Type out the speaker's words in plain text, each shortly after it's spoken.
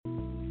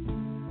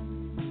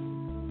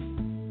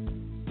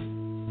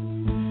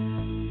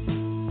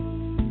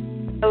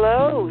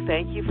Hello.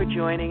 Thank you for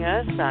joining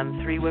us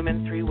on Three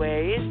Women, Three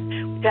Ways.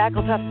 We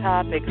tackle tough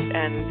topics,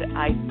 and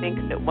I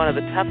think that one of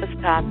the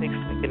toughest topics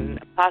we can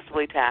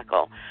possibly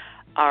tackle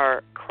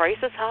are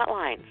crisis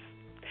hotlines.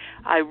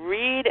 I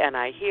read and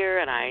I hear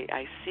and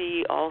I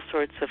see all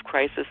sorts of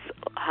crisis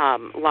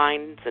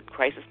lines and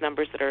crisis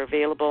numbers that are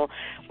available.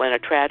 When a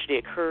tragedy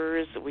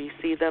occurs, we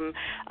see them.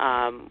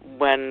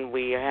 When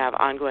we have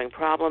ongoing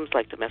problems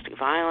like domestic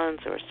violence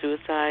or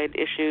suicide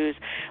issues,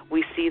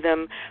 we see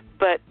them.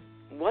 But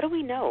what do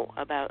we know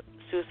about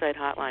suicide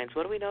hotlines?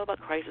 What do we know about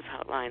crisis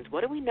hotlines?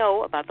 What do we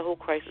know about the whole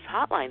crisis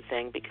hotline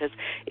thing? Because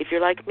if you're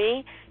like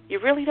me, you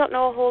really don't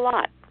know a whole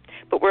lot.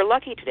 But we're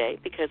lucky today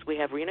because we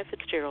have Rena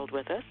Fitzgerald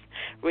with us.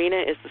 Rena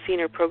is the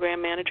Senior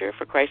Program Manager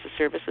for Crisis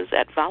Services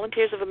at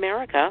Volunteers of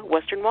America,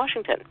 Western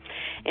Washington.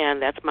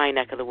 And that's my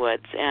neck of the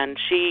woods. And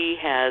she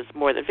has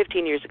more than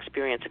 15 years'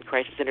 experience in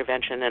crisis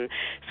intervention and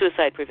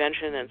suicide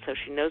prevention, and so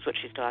she knows what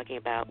she's talking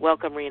about.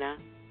 Welcome, Rena.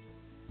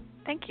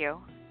 Thank you.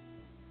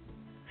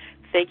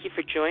 Thank you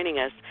for joining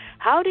us.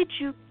 How did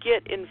you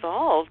get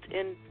involved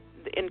in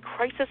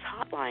crisis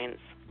hotlines?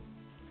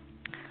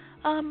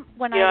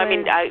 When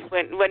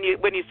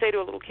you say to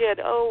a little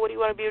kid, "Oh, what do you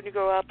want to be when you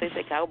grow up?" They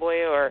say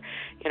cowboy or,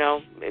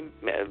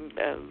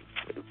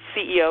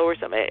 CEO or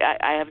something.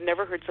 I have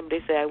never heard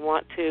somebody say, "I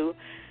want to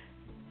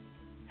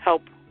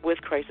help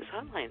with crisis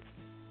hotlines."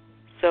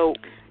 So,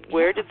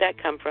 where did that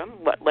come from?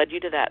 What led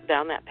you to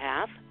down that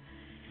path?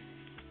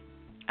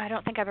 I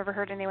don't think I've ever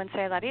heard anyone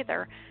say that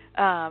either.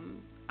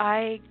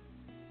 I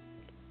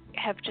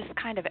have just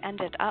kind of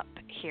ended up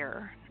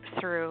here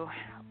through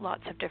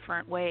lots of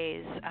different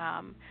ways.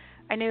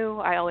 I knew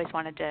I always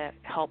wanted to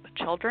help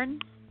children,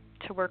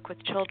 to work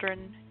with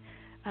children,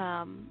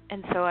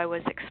 and so I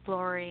was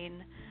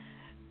exploring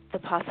the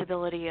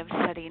possibility of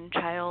studying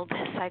child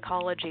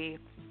psychology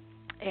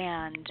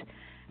and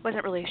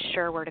wasn't really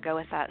sure where to go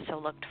with that, so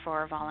looked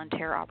for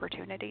volunteer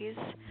opportunities,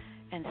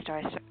 and so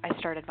I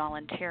started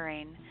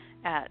volunteering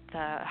at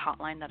the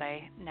hotline that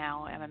I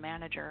now am a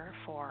manager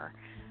for,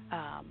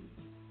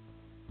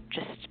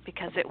 just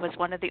because it was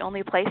one of the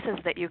only places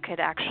that you could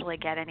actually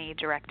get any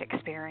direct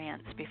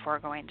experience before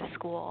going to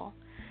school.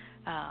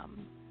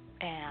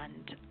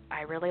 And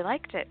I really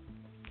liked it.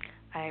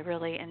 I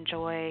really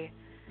enjoy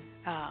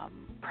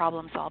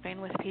problem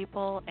solving with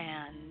people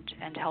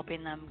and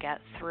helping them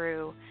get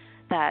through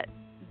that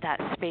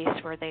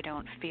space where they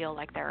don't feel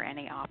like there are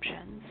any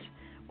options,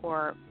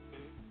 or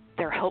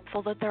they're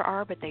hopeful that there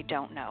are, but they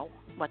don't know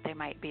what they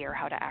might be or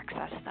how to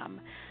access them.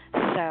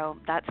 So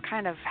that's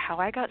kind of how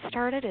I got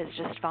started, is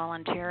just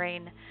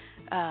volunteering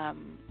to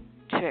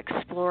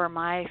explore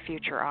my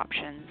future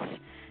options,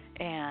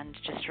 and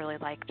just really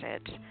liked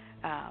it.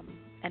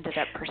 Ended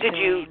up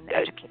pursuing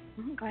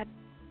education. Go ahead.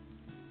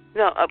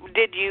 No,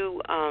 did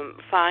you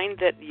find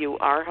that you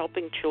are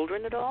helping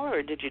children at all,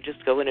 or did you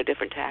just go in a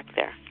different tack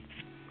there?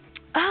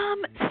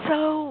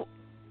 So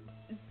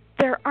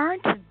there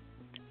aren't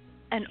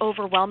an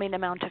overwhelming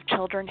amount of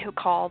children who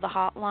call the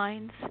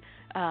hotlines,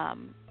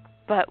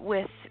 but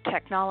with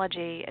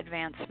technology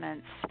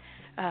advancements,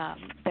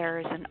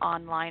 there's an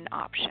online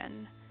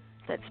option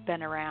that's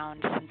been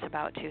around since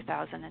about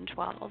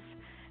 2012.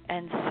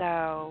 And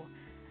so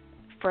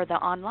for the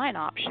online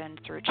option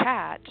through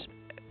chat,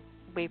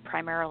 we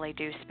primarily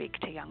do speak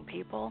to young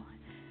people.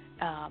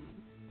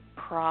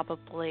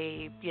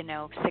 Probably,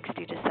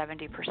 60 to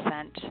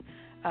 70%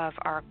 of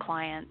our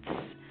clients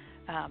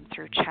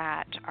through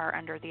chat are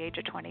under the age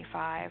of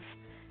 25,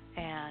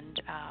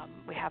 and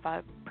we have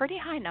a pretty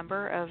high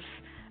number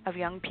of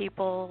young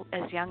people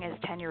as young as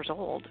 10 years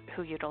old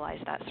who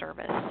utilize that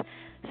service.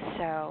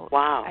 So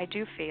wow. I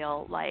do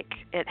feel like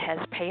it has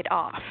paid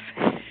off.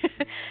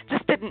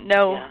 Just didn't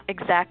know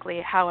exactly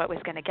how it was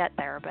going to get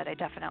there, but I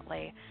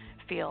definitely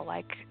feel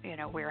like,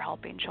 we're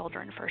helping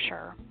children for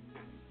sure.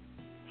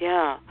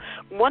 Yeah,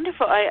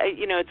 wonderful.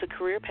 It's a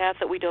career path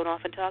that we don't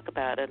often talk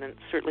about, and it's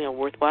certainly a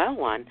worthwhile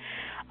one.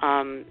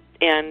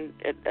 And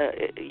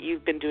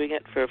you've been doing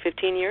it for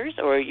 15 years,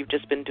 or you've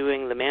just been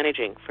doing the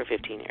managing for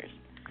 15 years?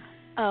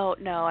 Oh,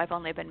 no, I've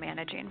only been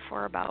managing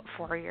for about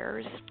 4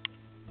 years.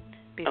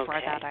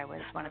 Before that, I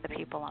was one of the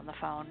people on the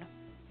phone.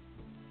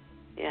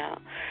 Yeah.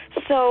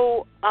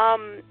 So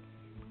I'm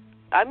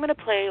going to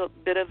play a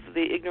bit of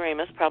the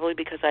ignoramus, probably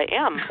because I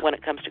am when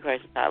it comes to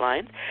crisis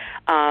hotlines,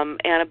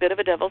 and a bit of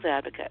a devil's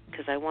advocate,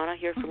 because I want to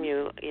hear from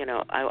you.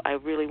 I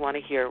really want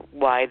to hear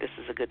why this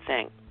is a good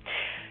thing.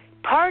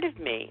 Part of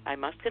me, I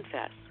must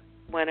confess,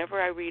 whenever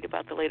I read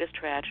about the latest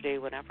tragedy,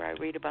 whenever I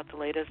read about the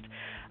latest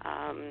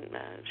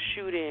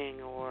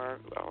shooting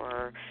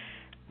or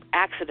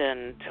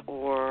accident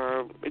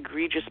or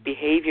egregious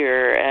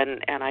behavior,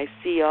 and I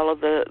see all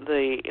of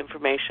the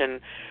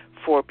information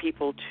for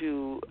people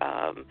to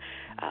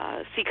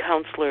see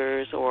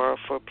counselors or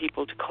for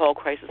people to call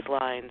crisis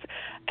lines,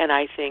 and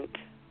I think,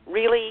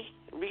 really,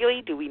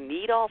 do we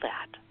need all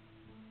that?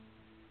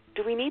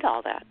 Do we need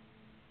all that?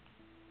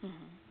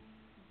 Mm-hmm.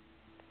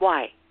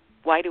 Why?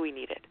 Why do we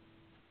need it?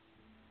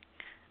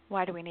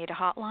 Why do we need a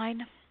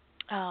hotline?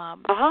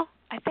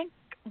 I think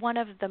one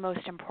of the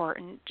most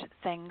important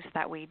things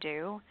that we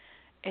do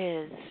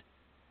is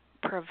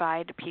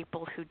provide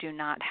people who do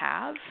not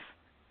have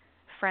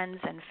friends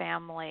and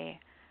family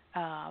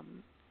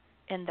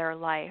in their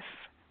life,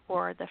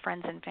 or the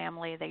friends and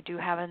family they do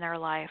have in their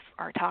life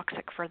are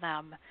toxic for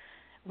them.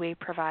 We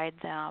provide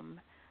them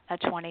a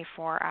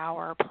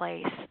 24-hour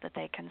place that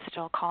they can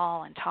still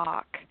call and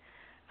talk.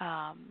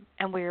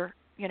 And we're,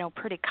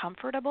 pretty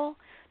comfortable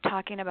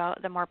talking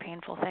about the more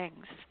painful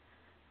things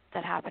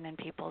that happen in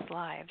people's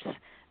lives.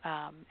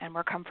 And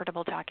we're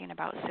comfortable talking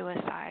about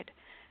suicide.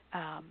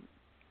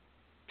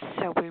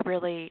 So we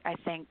really, I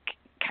think,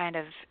 kind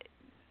of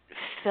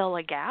fill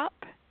a gap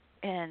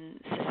in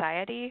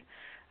society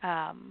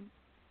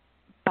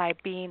by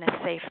being a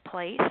safe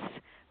place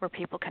where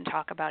people can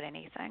talk about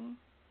anything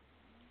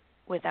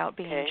without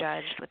being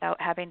judged, without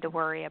having to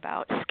worry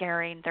about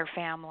scaring their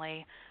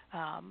family.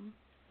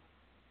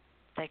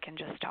 They can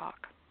just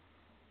talk.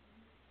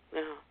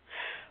 Yeah.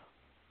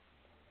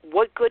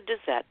 What good does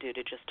that do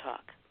to just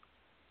talk?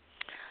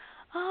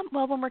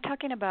 Well, when we're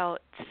talking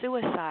about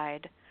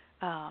suicide,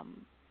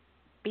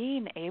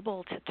 being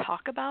able to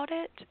talk about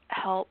it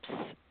helps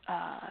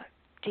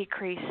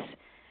decrease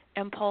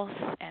impulse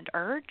and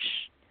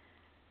urge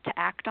to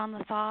act on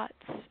the thoughts.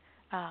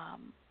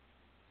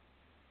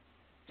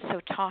 So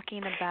talking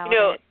about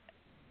it.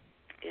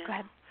 Yeah. Go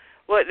ahead.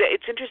 Well,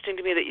 it's interesting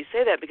to me that you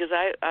say that, because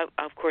I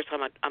of course,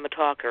 I'm a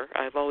talker.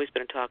 I've always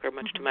been a talker,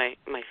 much to my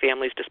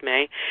family's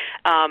dismay,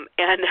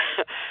 and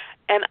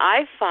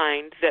I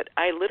find that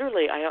I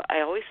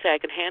always say I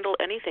can handle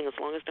anything as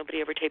long as nobody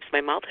ever tapes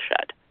my mouth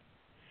shut,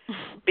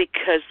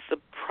 because the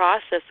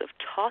process of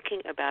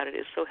talking about it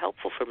is so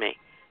helpful for me,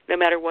 no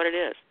matter what it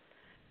is.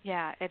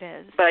 Yeah, it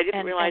is. But I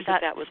didn't realize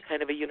that was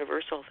kind of a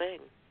universal thing.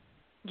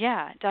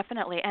 Yeah,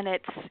 definitely, and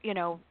it's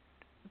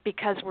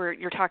because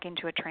you're talking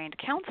to a trained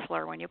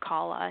counselor when you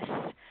call us.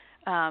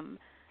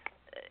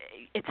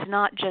 It's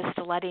not just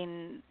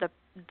letting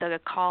the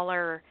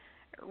caller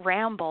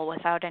ramble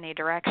without any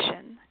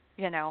direction.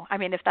 I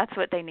mean, if that's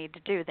what they need to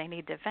do, they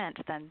need to vent.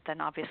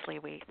 Then obviously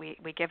we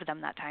give them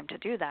that time to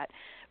do that.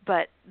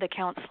 But the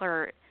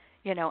counselor,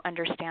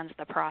 understands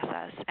the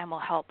process and will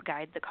help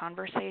guide the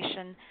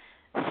conversation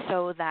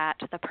so that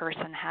the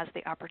person has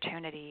the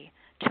opportunity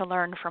to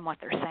learn from what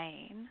they're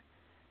saying.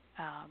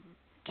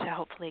 To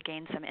hopefully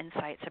gain some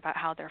insights about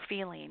how they're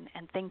feeling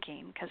and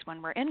thinking, because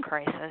when we're in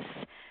crisis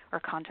or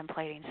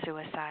contemplating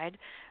suicide,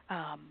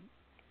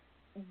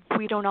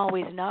 we don't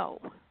always know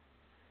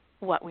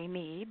what we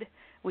need.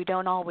 We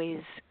don't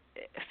always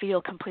feel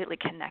completely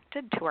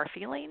connected to our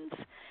feelings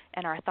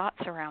and our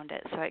thoughts around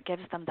it, so it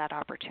gives them that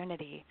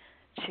opportunity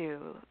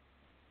to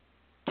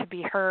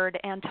be heard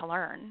and to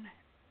learn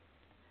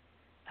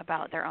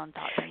about their own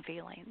thoughts and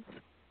feelings.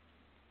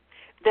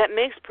 That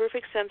makes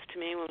perfect sense to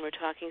me when we're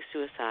talking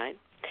suicide.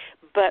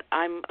 But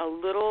I'm a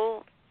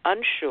little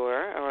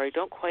unsure, or I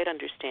don't quite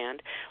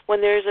understand,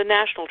 when there's a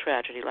national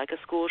tragedy like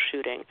a school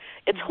shooting.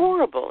 It's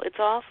horrible. It's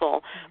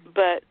awful.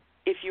 But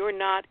if you're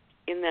not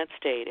in that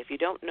state, if you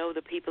don't know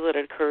the people that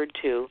it occurred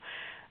to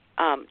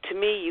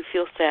me, you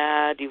feel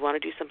sad. You want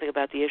to do something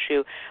about the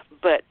issue.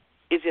 But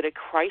is it a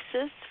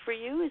crisis for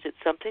you? Is it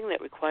something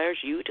that requires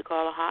you to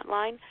call a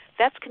hotline?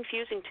 That's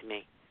confusing to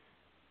me.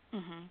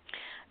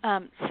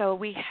 So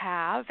we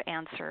have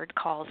answered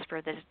calls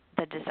for the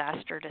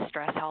disaster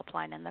distress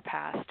helpline in the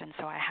past, and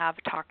so I have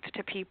talked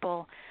to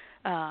people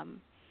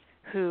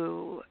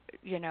who,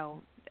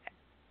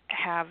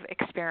 have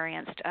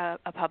experienced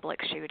a public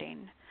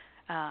shooting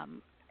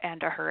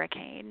and a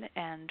hurricane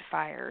and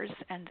fires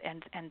and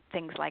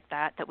things like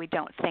that we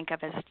don't think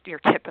of as your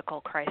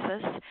typical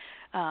crisis.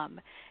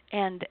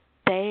 And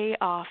they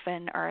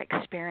often are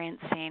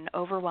experiencing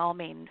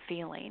overwhelming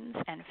feelings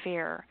and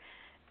fear.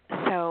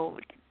 So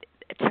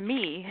to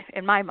me,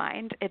 in my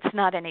mind, it's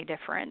not any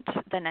different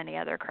than any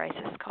other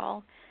crisis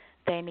call.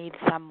 They need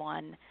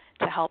someone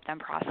to help them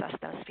process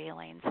those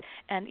feelings.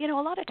 And, a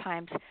lot of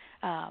times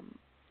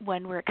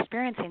when we're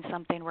experiencing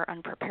something we're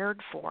unprepared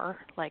for,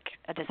 like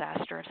a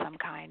disaster of some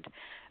kind,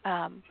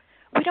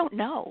 we don't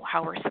know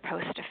how we're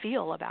supposed to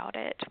feel about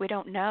it. We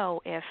don't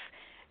know if,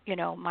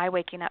 my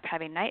waking up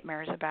having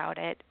nightmares about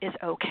it is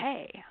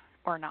okay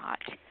or not.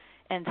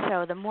 And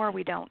so the more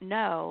we don't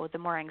know, the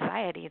more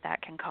anxiety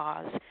that can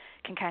cause,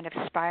 can kind of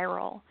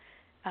spiral.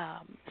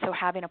 So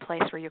having a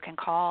place where you can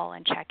call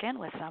and check in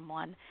with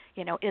someone,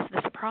 is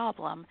this a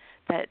problem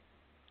that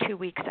 2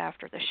 weeks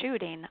after the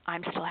shooting,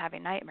 I'm still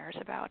having nightmares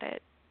about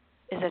it?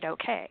 Is it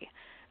okay?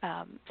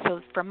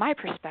 So from my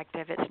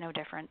perspective, it's no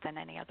different than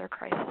any other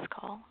crisis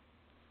call.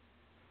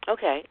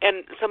 Okay,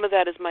 and some of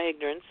that is my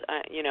ignorance,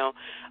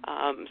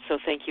 so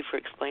thank you for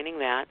explaining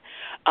that.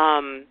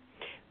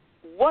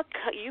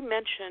 You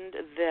mentioned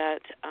that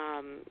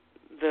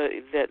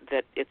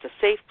that it's a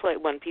safe place.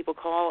 When people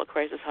call a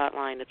crisis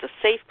hotline, it's a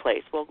safe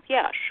place. Well,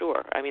 yeah,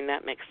 sure. I mean,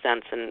 that makes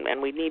sense,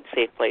 and we need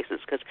safe places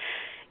because,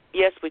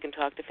 yes, we can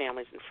talk to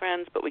families and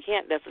friends, but we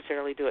can't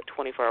necessarily do it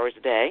 24 hours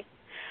a day.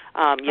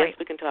 Yes,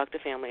 we can talk to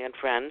family and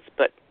friends,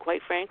 but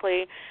quite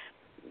frankly,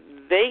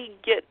 they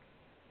get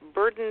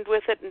burdened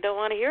with it and don't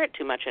want to hear it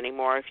too much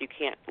anymore if you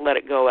can't let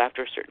it go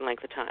after a certain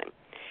length of time.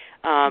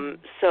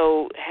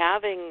 So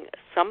having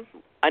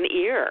an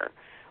ear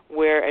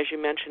where, as you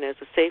mentioned, is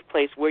a safe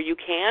place where you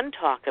can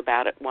talk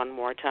about it one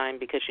more time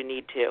because you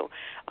need to,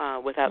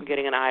 without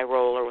getting an eye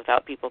roll or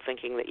without people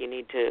thinking that you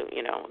need to,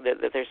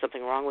 that there's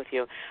something wrong with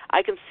you.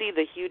 I can see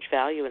the huge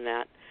value in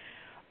that.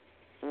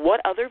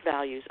 What other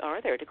values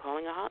are there to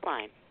calling a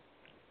hotline?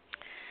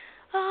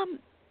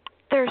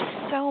 There's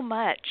so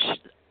much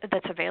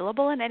that's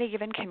available in any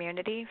given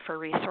community for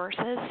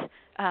resources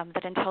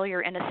that until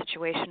you're in a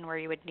situation where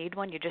you would need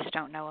one, you just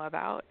don't know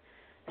about.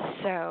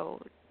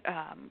 So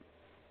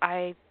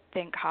I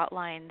think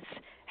hotlines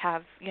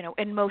have,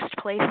 in most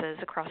places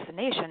across the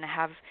nation,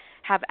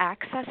 have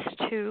access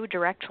to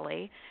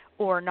directly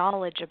or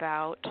knowledge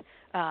about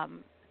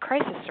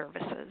crisis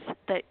services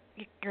that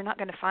you're not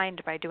going to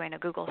find by doing a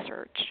Google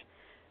search.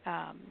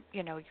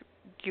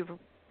 You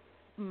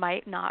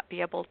might not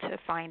be able to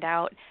find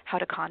out how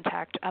to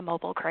contact a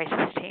mobile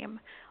crisis team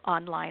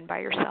online by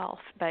yourself,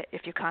 but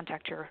if you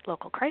contact your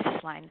local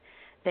crisis line,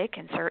 they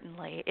can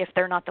certainly, if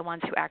they're not the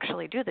ones who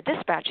actually do the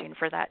dispatching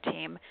for that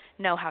team,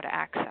 know how to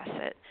access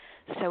it.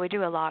 So we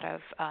do a lot of,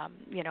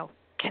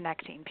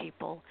 connecting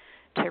people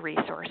to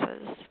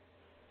resources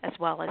as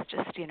well as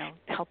just,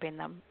 helping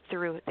them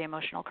through the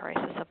emotional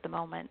crisis of the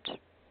moment.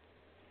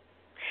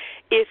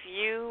 If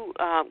you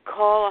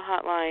call a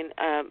hotline,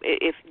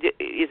 is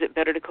it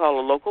better to call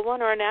a local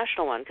one or a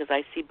national one? Because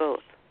I see both.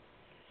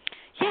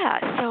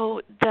 Yeah,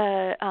 so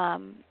the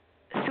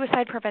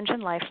Suicide Prevention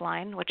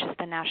Lifeline, which is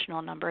the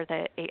national number,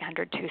 the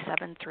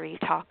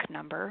 800-273-TALK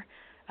number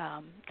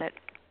that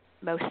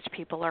most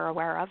people are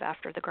aware of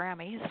after the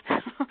Grammys.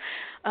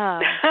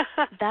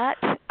 That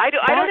I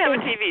don't have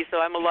a TV, so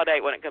I'm a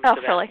Luddite when it comes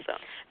to that. Really? So.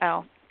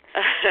 Oh,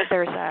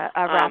 there's a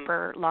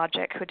rapper,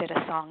 Logic, who did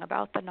a song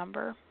about the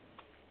number.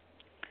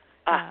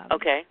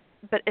 Okay.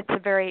 But it's a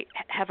very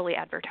heavily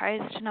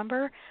advertised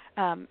number,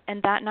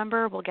 and that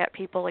number will get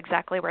people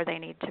exactly where they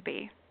need to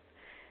be.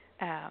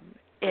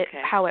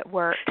 Okay. How it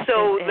works.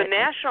 So the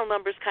national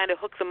numbers kind of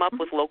hook them up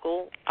with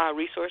local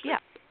resources?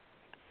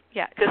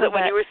 Yeah. Because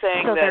when you were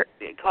saying that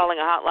calling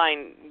a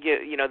hotline,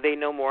 they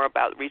know more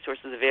about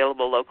resources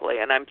available locally,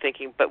 and I'm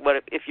thinking, but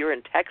what if you're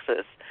in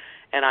Texas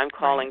and I'm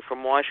calling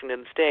from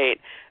Washington State,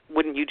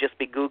 wouldn't you just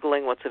be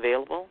Googling what's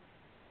available?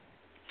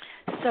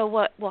 So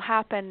what will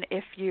happen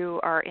if you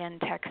are in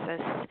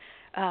Texas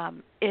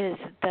is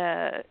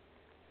the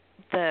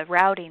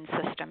routing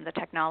system, the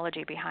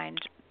technology behind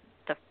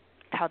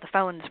how the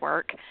phones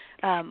work,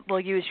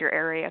 will use your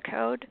area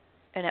code,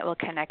 and it will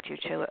connect you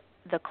to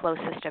the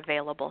closest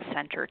available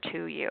center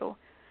to you.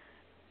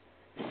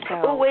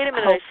 So wait a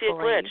minute, I see a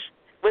glitch.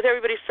 With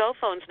everybody's cell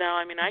phones now,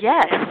 I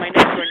yes. can have my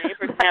next door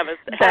neighbor can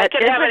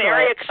have an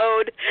area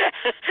code.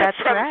 That's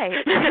from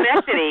right.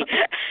 Schenectady.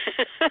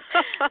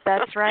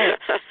 That's right.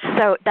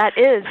 So that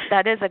is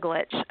a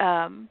glitch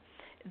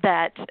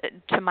that,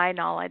 to my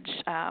knowledge,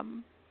 I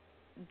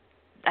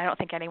don't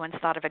think anyone's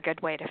thought of a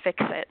good way to fix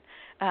it,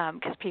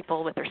 because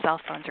people with their cell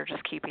phones are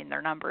just keeping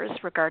their numbers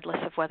regardless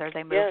of whether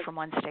they move from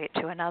one state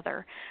to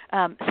another.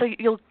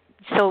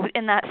 So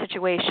in that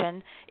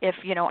situation, if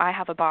I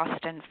have a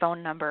Boston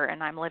phone number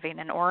and I'm living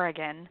in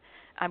Oregon,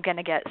 I'm going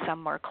to get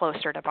somewhere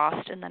closer to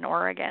Boston than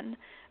Oregon.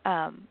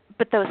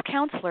 But those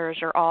counselors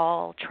are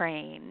all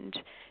trained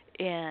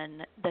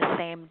in the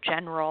same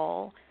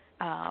general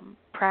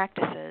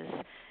practices,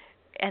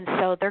 and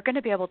so they're going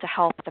to be able to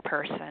help the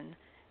person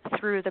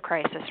through the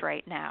crisis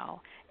right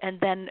now, and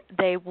then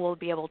they will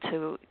be able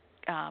to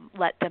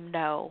let them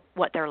know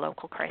what their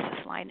local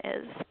crisis line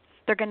is.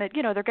 They're going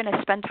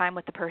to spend time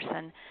with the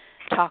person,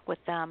 talk with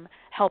them,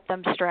 help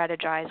them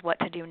strategize what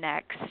to do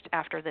next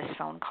after this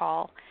phone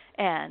call,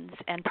 and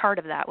part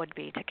of that would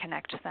be to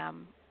connect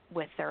them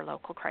with their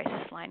local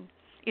crisis line,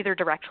 either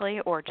directly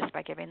or just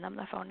by giving them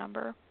the phone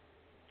number.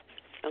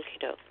 Okie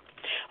doke.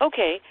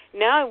 Okay,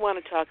 now I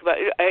want to talk about.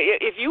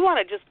 If you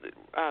want to just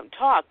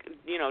talk,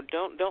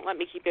 don't let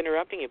me keep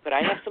interrupting you. But I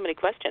have so many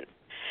questions.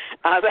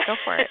 Go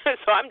for it.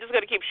 So I'm just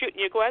going to keep shooting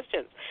you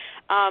questions.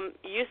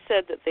 You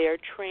said that they are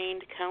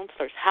trained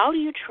counselors. How do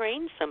you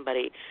train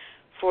somebody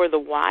for the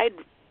wide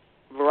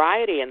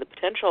variety and the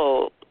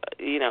potential,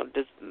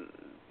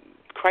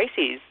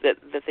 crises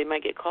that they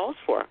might get calls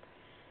for?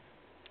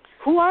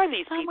 Who are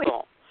these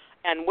people?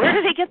 And where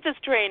do they get this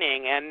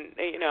training? And,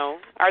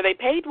 are they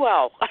paid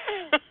well?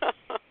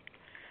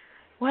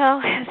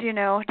 Well, as you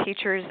know,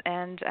 teachers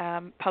and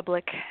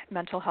public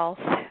mental health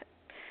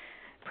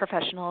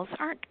professionals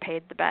aren't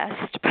paid the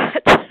best,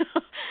 but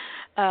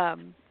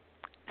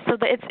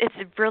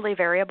it's really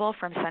variable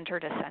from center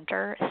to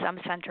center. Some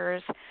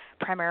centers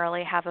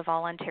primarily have a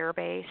volunteer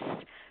base.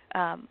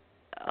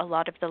 A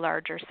lot of the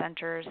larger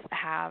centers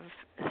have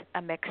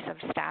a mix of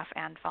staff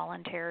and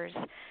volunteers.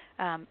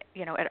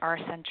 At our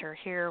center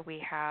here, we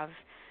have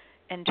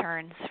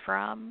interns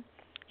from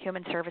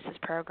human services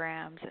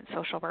programs and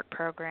social work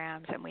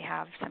programs, and we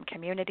have some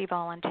community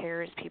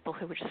volunteers, people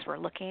who just were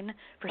looking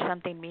for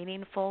something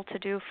meaningful to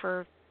do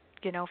for,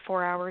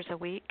 4 hours a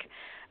week.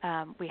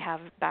 We have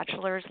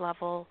bachelor's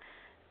level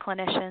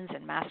clinicians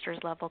and master's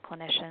level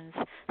clinicians.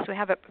 So we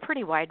have a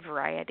pretty wide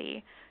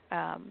variety.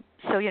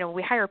 So,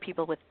 we hire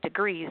people with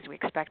degrees. We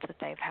expect that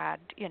they've had,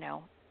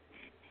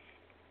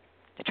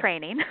 the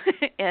training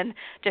in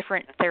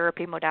different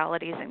therapy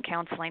modalities and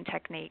counseling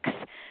techniques.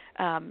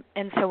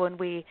 And so when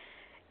we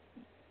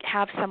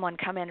have someone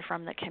come in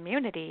from the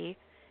community,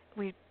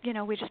 we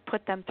just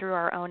put them through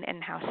our own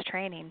in-house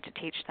training to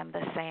teach them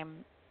the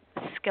same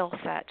skill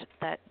set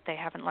that they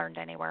haven't learned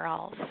anywhere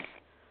else.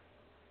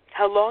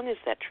 How long is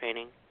that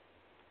training?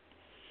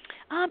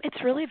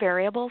 It's really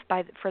variable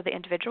for the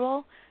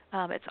individual.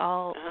 It's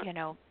all,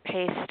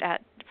 paced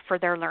for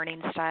their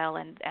learning style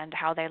and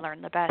how they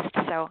learn the best.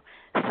 So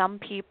some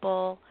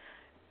people,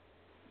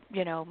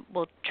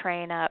 will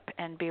train up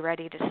and be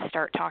ready to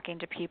start talking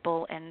to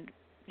people in,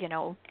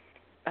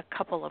 a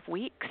couple of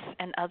weeks,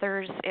 and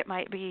others it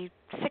might be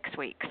 6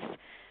 weeks.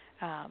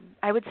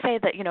 I would say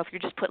that, if you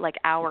just put like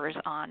hours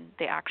on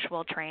the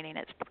actual training,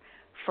 it's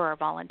for a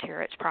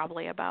volunteer, it's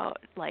probably about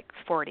like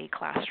 40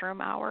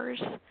 classroom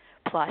hours,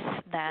 plus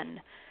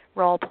then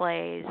role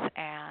plays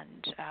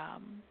and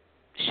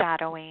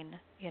shadowing,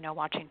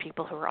 watching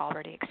people who are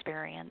already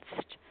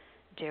experienced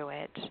do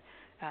it.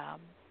 How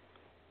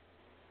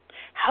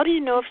do you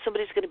know if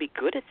somebody's going to be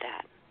good at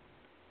that?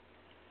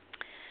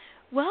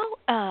 Well,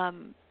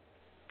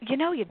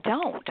 you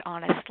don't,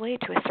 honestly,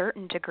 to a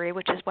certain degree,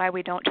 which is why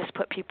we don't just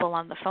put people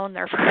on the phone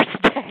their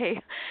first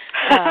day.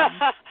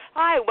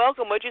 Hi,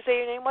 welcome. What'd you say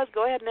your name was?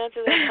 Go ahead and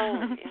answer that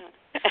phone.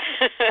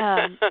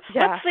 Yeah.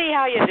 Let's see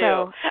how you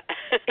do.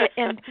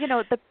 And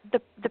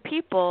the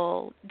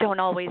people don't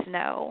always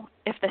know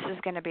if this is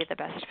going to be the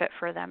best fit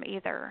for them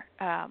either.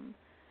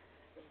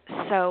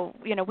 So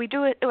we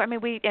do it. I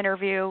mean, we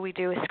interview. We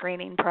do a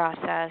screening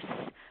process.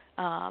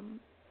 I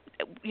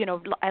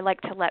like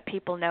to let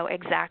people know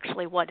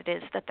exactly what it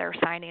is that they're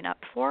signing up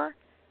for,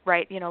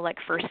 right? Like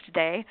first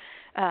day,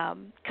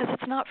 because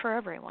it's not for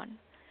everyone.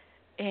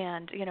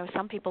 And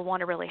some people want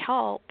to really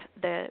help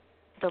the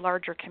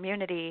larger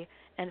community,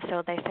 and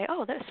so they say,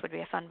 oh, this would be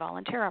a fun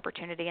volunteer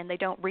opportunity, and they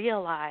don't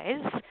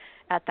realize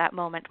at that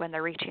moment when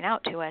they're reaching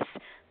out to us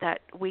that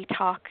we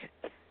talk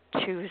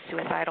to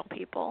suicidal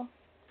people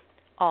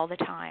all the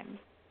time,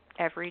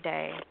 every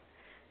day.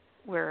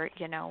 We're,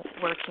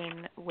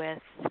 working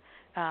with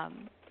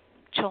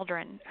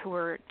children who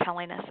are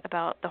telling us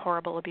about the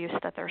horrible abuse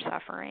that they're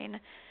suffering.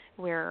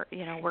 We're,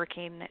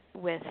 working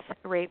with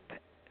rape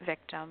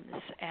victims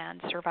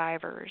and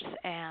survivors,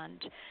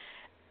 and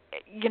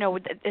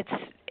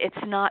it's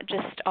not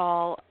just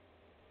all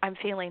I'm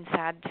feeling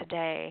sad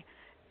today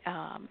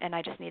and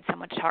I just need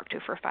someone to talk to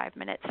for 5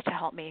 minutes to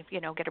help me,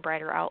 get a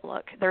brighter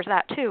outlook. There's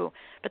that too,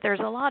 but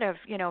there's a lot of,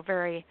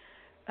 very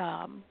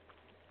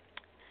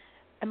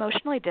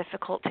emotionally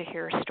difficult to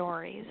hear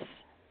stories.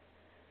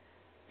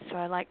 So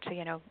I like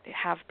to,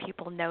 have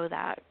people know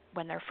that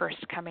when they're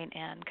first coming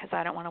in, because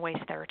I don't want to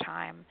waste their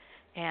time,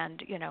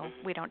 and,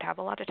 we don't have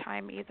a lot of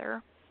time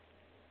either.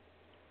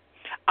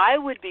 I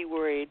would be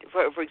worried,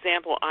 for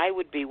example, I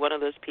would be one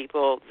of those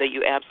people that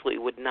you absolutely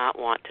would not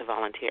want to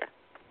volunteer,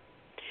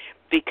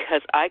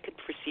 because I could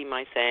foresee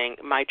my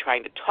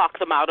trying to talk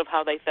them out of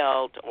how they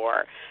felt,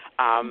 or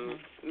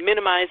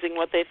minimizing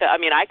what they felt. I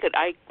mean,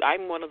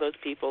 I'm one of those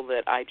people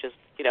that I just,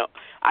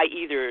 I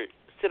either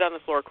sit on the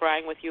floor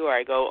crying with you, or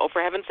I go, oh,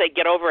 for heaven's sake,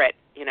 get over it,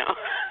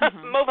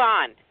 move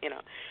on,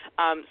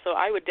 So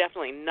I would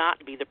definitely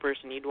not be the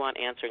person you'd want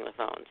answering the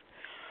phones.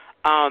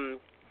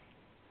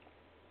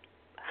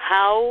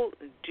 How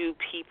do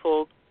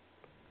people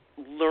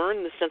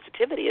learn the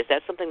sensitivity? Is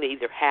that something they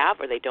either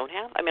have or they don't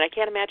have? I mean, I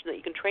can't imagine that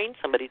you can train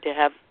somebody to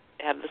have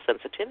the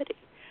sensitivity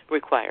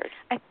required.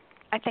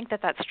 I think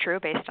that's true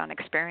based on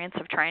experience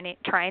of trying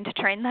to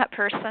train that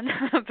person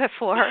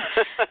before.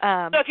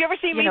 So if you ever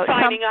see me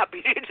signing up,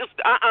 you just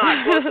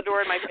close the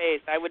door in my face.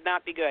 I would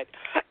not be good.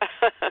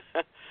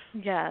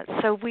 Yeah,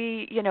 so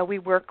we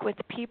work with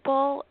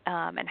people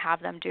and have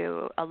them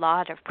do a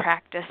lot of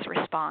practice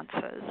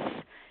responses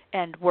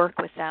and work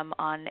with them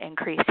on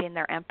increasing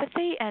their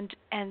empathy and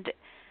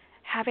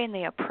having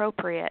the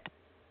appropriate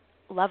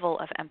level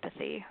of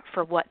empathy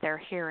for what they're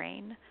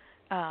hearing.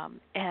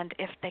 And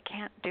if they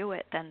can't do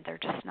it, then they're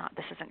just not.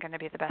 This isn't going to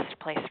be the best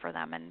place for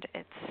them. And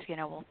it's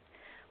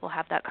we'll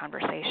have that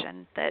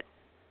conversation that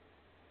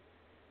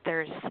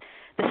this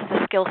is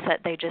a skill set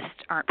they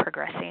just aren't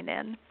progressing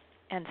in,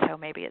 and so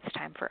maybe it's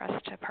time for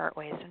us to part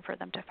ways and for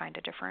them to find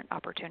a different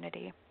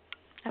opportunity.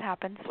 It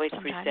happens. It's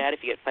pretty sad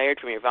if you get fired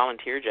from your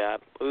volunteer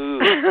job. Ooh.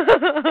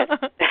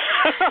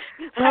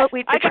 Well,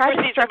 we try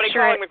to structure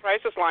calling the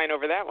crisis line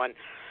over that one.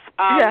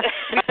 Yeah,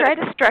 we try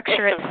to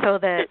structure it so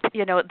that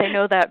they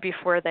know that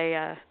before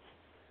they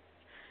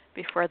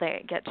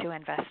get too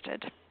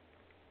invested.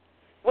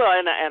 Well,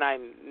 and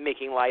I'm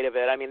making light of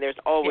it. I mean, there's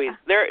always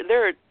there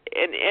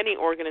in any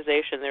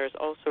organization there's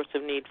all sorts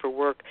of need for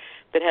work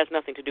that has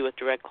nothing to do with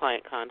direct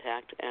client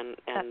contact, and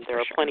there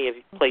are plenty of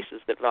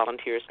places that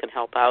volunteers can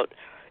help out,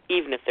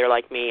 even if they're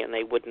like me and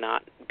they would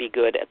not be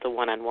good at the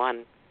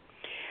one-on-one.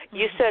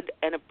 You said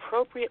an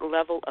appropriate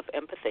level of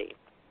empathy.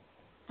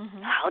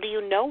 How do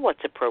you know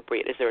what's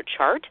appropriate? Is there a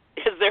chart?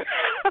 Is there?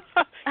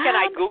 Can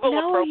I Google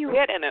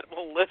appropriate and it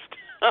will list?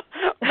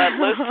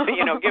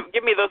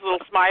 Give me those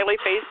little smiley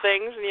face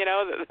things,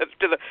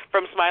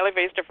 from smiley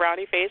face to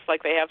frowny face,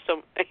 like they have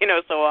so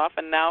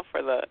often now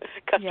for the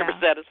customer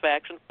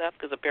satisfaction stuff.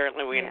 Because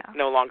apparently we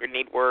no longer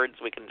need words;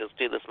 we can just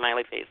do the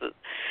smiley faces.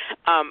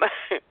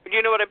 Do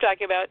you know what I'm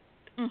talking about?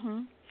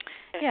 Mm-hmm.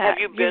 Have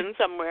you been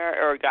somewhere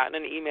or gotten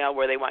an email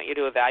where they want you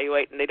to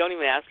evaluate, and they don't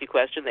even ask you a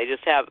question? They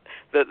just have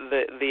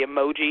the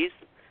emojis,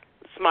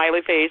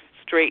 smiley face,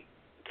 straight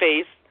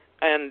face,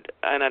 and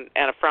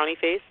a frowny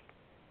face.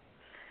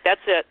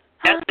 That's it.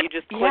 You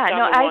just click on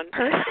the one. I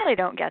personally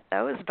don't get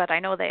those, but I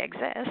know they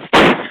exist.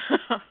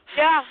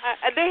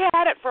 They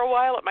had it for a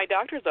while at my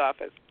doctor's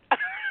office.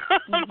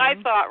 I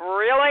thought,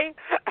 really?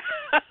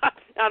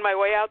 On my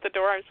way out the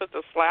door, I'm supposed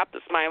to slap the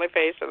smiley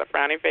face or the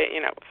frowny face.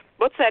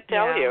 What's that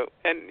tell you?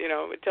 And,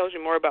 it tells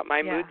you more about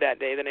my mood that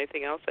day than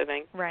anything else, I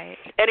think. Right.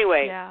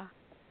 Anyway,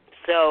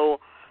 so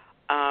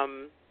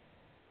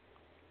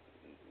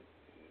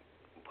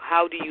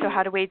how do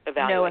we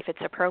evaluate? Know if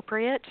it's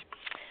appropriate?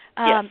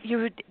 Yes. You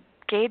would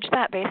gauge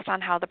that based on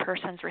how the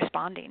person's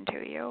responding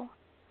to you.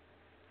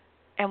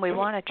 And we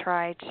want to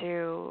try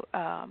to,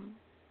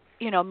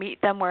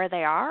 meet them where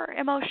they are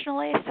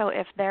emotionally. So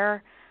if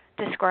they're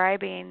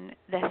describing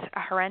this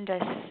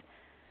horrendous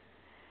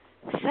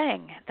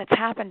thing that's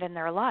happened in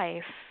their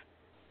life,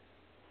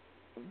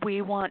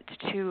 we want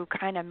to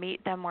kind of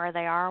meet them where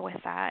they are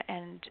with that,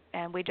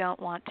 and we don't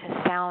want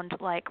to sound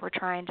like we're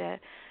trying to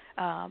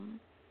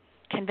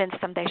convince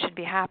them they should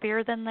be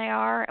happier than they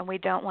are, and we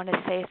don't want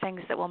to say things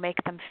that will make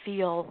them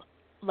feel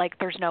like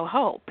there's no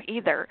hope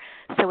either.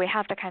 So we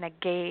have to kind of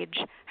gauge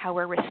how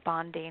we're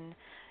responding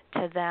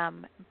to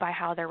them by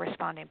how they're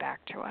responding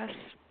back to us.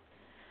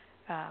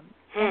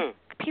 And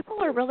people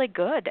are really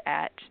good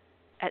at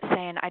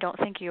saying, I don't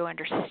think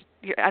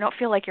I don't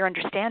feel like you're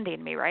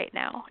understanding me right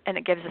now, and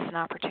it gives us an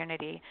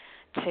opportunity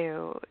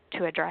to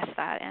address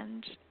that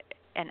and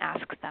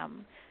ask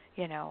them,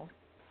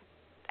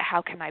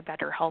 how can I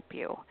better help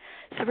you?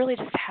 So really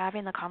just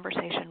having the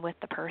conversation with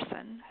the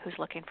person who's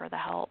looking for the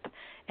help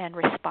and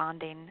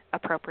responding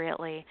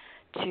appropriately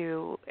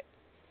to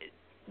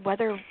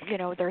whether,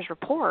 there's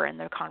rapport in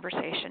the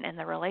conversation, in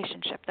the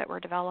relationship that we're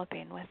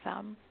developing with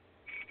them.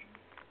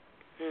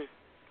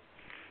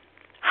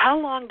 How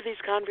long do these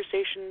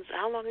conversations,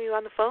 how long are you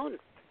on the phone?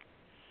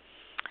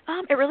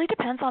 It really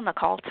depends on the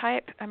call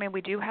type. I mean,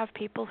 we do have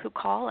people who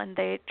call and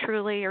they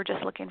truly are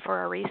just looking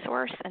for a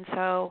resource, and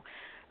so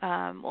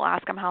we'll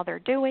ask them how they're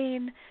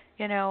doing,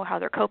 how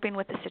they're coping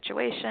with the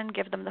situation,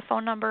 give them the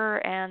phone number,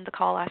 and the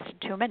call lasted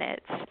 2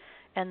 minutes.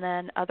 And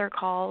then other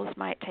calls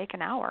might take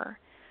an hour.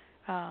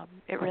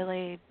 It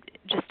really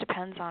just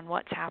depends on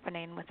what's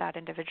happening with that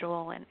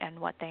individual and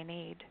what they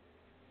need.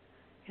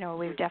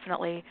 We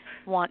definitely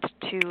want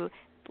to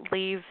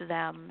leave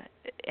them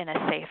in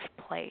a safe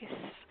place.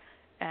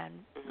 And,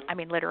 I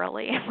mean,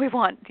 literally, we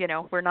want,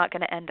 we're not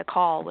going to end a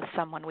call with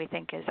someone we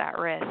think is at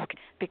risk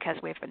because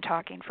we've been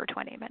talking for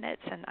 20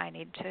 minutes and I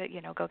need to,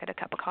 go get a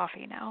cup of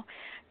coffee now.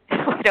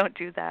 We don't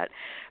do that.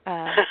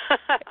 I'm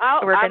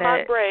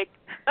on break.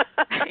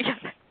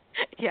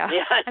 Yeah.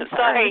 I'm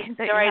sorry.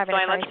 That you're having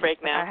it's my lunch crisis,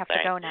 break now. I have to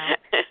go now.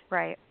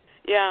 Right.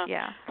 Yeah.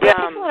 So it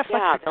takes a lot of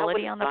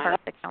flexibility on the part of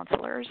the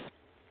counselors.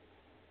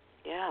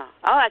 Yeah.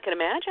 Oh, I can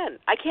imagine.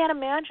 I can't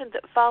imagine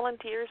that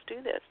volunteers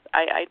do this.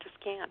 I just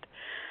can't.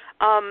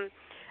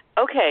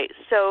 Okay,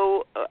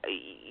 so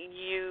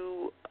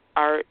you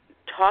are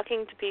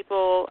talking to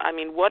people. I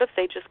mean, what if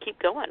they just keep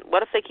going?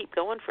 What if they keep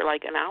going for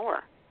like an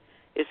hour?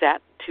 Is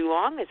that too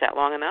long? Is that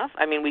long enough?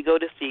 I mean, we go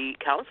to see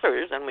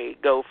counselors and we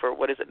go for,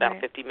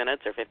 50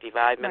 minutes or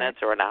 55 minutes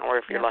or an hour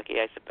if you're lucky,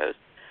 I suppose.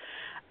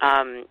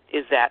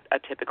 Is that a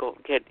typical,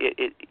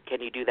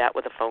 can you do that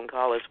with a phone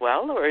call as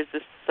well, or is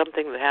this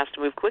something that has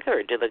to move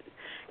quicker? Do the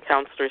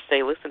counselors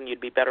say, listen,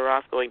 you'd be better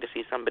off going to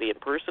see somebody in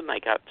person?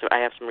 I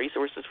have some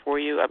resources for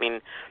you. I mean,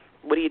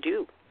 what do you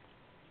do?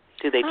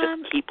 Do they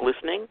just keep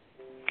listening?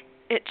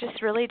 It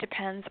just really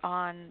depends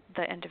on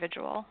the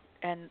individual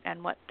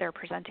and what they're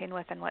presenting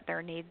with and what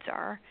their needs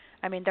are.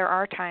 I mean, there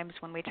are times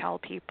when we tell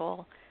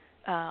people,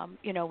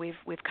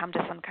 we've come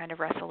to some kind of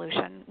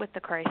resolution with the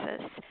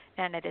crisis,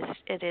 and it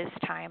is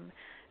time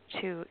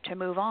to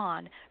move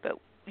on. But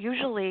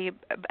usually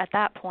at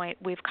that point,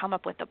 we've come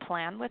up with a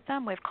plan with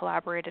them. We've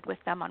collaborated with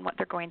them on what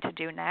they're going to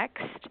do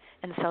next,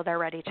 and so they're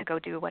ready to go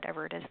do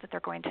whatever it is that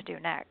they're going to do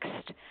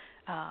next.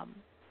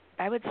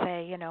 I would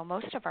say,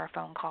 most of our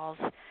phone calls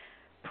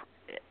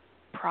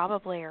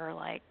probably are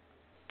like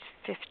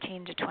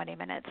 15 to 20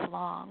 minutes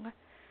long.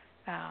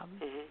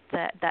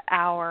 The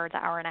hour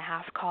and a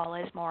half call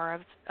is more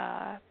of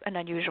an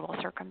unusual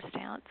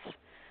circumstance.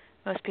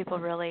 Most people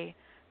really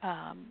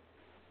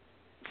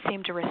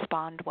seem to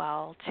respond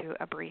well to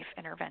a brief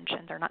intervention.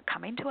 They're not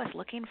coming to us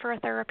looking for a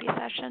therapy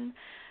session.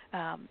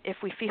 If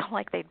we feel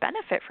like they'd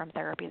benefit from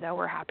therapy, though,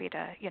 we're happy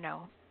to,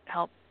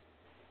 help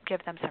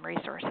give them some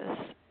resources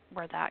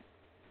where that,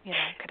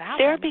 could happen.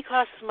 Therapy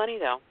costs money,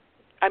 though.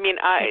 I mean,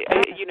 I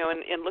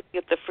in looking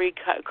at the free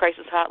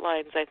crisis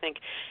hotlines, I think,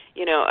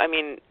 I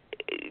mean,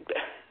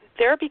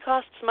 therapy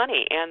costs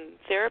money, and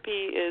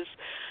therapy is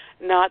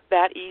not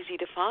that easy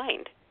to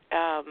find.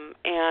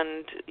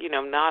 And,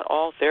 not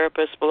all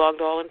therapists belong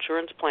to all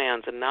insurance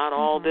plans, and not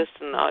all this,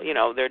 and,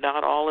 they're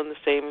not all in the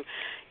same,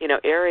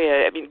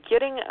 area. I mean,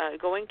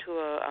 going to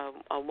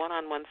a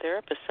one-on-one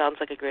therapist sounds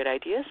like a great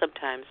idea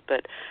sometimes,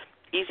 but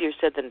easier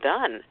said than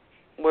done.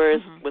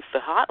 Whereas with the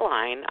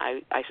hotline,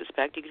 I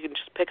suspect you can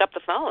just pick up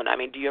the phone. I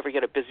mean, do you ever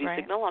get a busy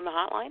signal on the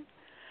hotline?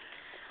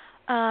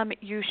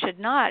 You should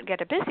not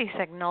get a busy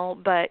signal,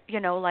 but,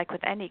 like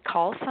with any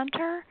call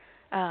center,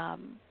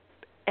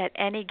 at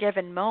any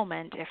given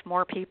moment, if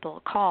more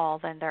people call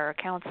than there are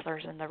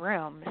counselors in the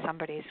room,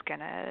 somebody's going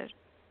to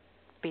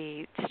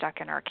be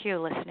stuck in our queue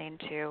listening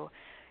to,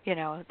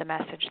 the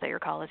message that your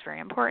call is very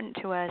important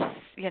to us,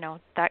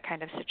 that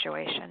kind of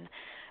situation.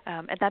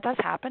 And that does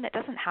happen. It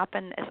doesn't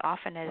happen as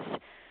often as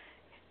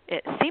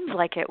it seems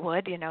like it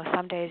would.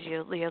 Some days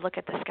you look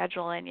at the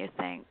schedule and you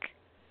think,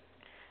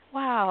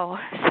 wow,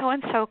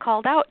 so-and-so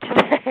called out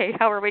today.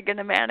 How are we going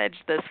to manage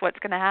this? What's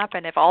going to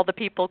happen if all the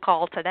people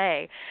call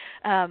today?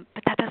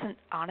 But that doesn't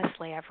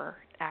honestly ever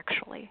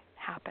actually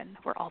happen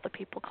where all the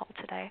people call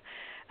today.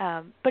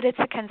 But it's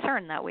a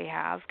concern that we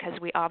have because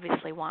we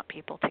obviously want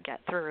people to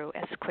get through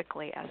as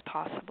quickly as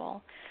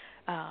possible.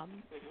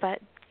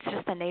 But it's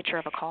just the nature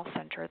of a call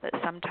center that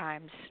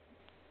sometimes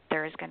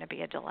there is going to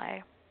be a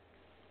delay.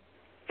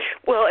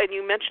 Well, and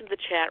you mentioned the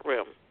chat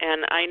room,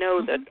 and I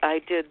know that I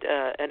did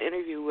an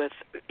interview with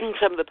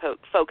some of the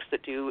folks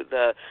that do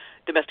the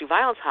domestic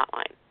violence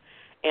hotline,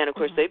 and of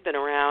course they've been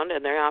around,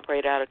 and they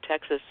operate out of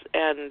Texas,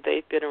 and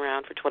they've been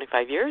around for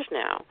 25 years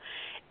now.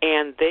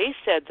 And they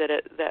said that,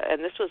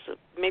 and this was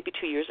maybe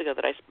 2 years ago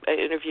that I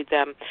interviewed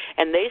them,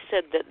 and they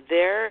said that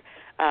their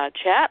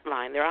chat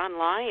line, their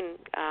online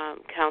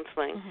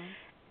counseling,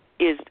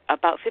 is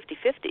about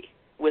 50-50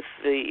 with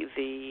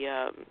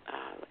the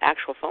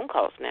actual phone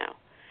calls now.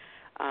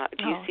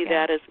 Do you see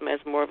that as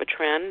more of a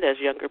trend, as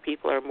younger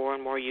people are more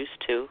and more used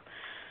to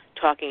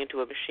talking into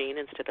a machine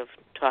instead of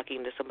talking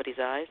into somebody's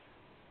eyes?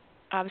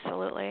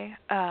 Absolutely.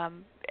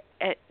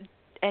 At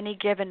any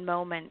given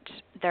moment,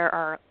 there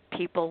are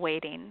people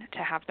waiting to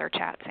have their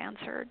chats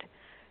answered.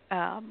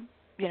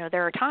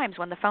 There are times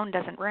when the phone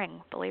doesn't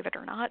ring, believe it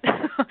or not,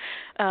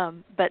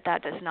 but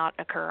that does not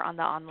occur on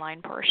the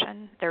online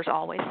portion. There's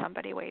always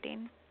somebody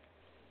waiting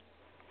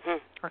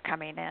or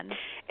coming in.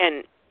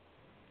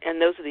 And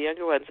those are the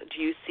younger ones.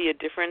 Do you see a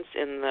difference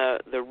in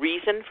the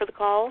reason for the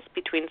calls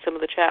between some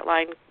of the chat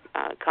line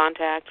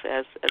contacts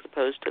as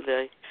opposed to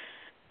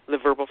the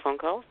verbal phone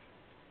calls?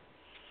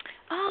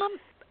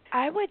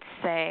 I would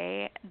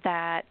say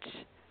that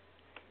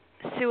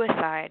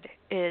suicide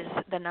is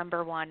the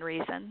number one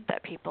reason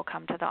that people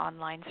come to the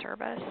online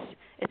service.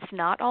 It's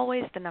not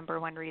always the number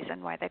one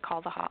reason why they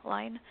call the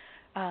hotline,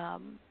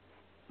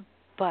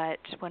 but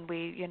when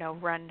we,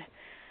 run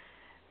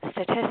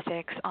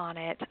statistics on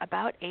it,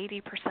 about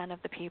 80%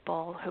 of the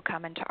people who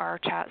come into our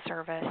chat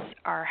service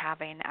are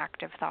having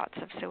active thoughts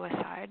of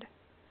suicide.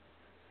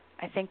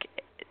 I think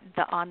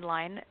the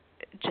online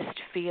just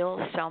feels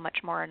so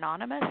much more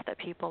anonymous that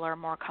people are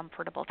more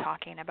comfortable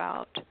talking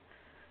about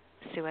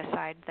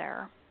suicide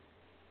there.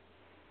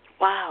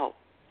 Wow.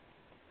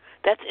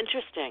 That's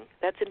interesting.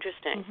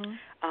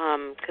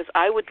 Because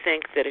I would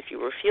think that if you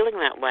were feeling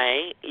that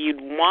way, you'd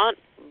want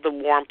the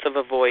warmth of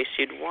a voice.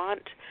 You'd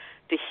want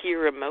to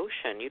hear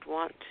emotion. You'd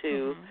want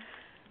to.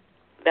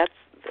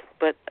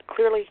 But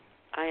clearly,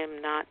 I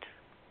am not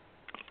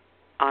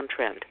on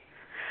trend.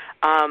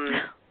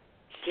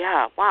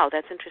 Yeah. Wow.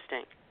 That's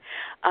interesting.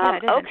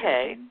 It is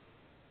okay. interesting.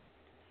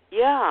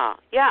 Yeah.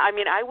 I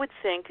mean, I would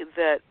think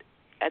that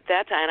at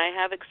that time, and I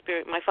have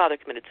experience. My father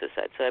committed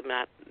suicide, so I'm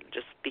not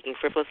just speaking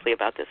frivolously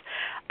about this.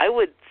 I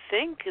would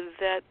think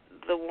that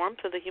the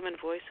warmth of the human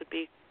voice would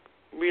be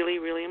really,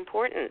 really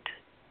important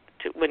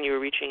when you were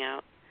reaching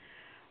out.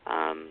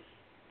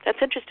 That's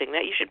interesting.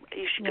 That you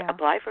should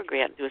apply for a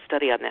grant and do a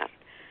study on that.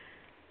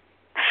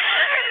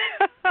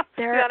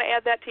 You want to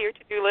add that to your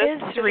to-do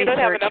list? There is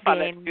research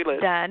being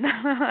done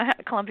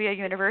at Columbia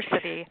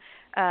University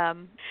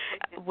about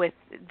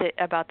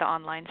the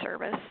online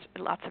service.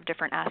 Lots of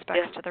different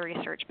aspects to the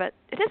research, but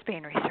it is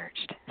being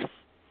researched.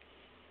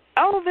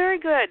 Oh, very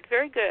good,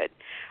 very good.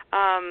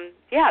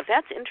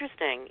 That's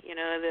interesting.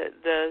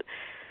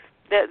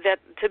 That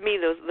to me,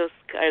 those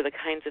are the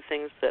kinds of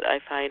things that I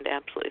find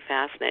absolutely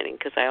fascinating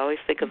because I always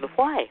think of the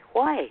why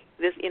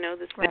this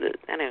this. Right.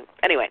 I know.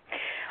 Anyway,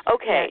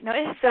 okay. Yeah,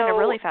 it's been a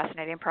really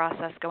fascinating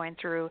process going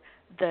through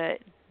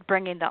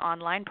bringing the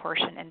online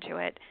portion into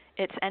it.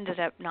 It's ended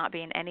up not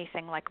being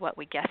anything like what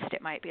we guessed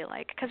it might be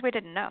like because we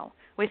didn't know.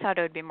 We thought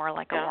it would be more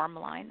like a warm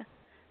line,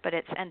 but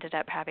it's ended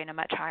up having a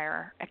much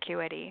higher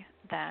acuity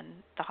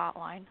than the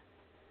hotline.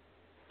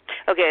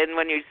 Okay, and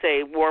when you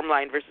say warm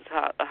line versus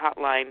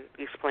hotline,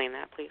 explain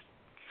that, please.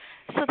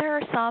 So there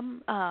are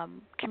some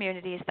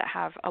communities that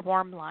have a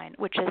warm line,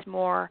 which is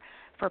more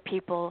for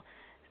people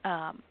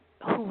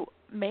who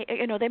may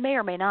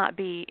or may not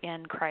be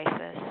in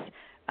crisis,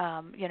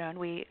 and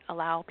we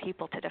allow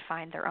people to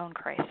define their own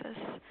crisis.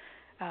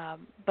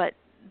 But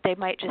they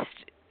might just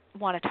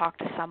want to talk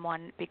to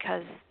someone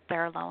because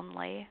they're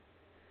lonely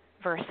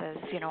versus,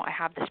 I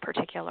have this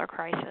particular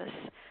crisis.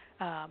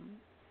 So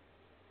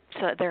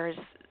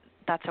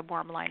that's a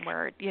warm line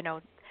where,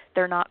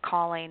 they're not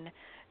calling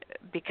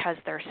because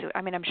they're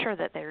I'm sure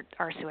that there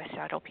are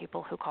suicidal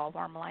people who call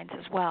warm lines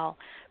as well,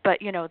 but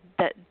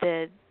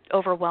the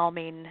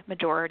overwhelming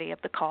majority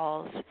of the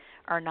calls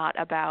are not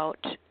about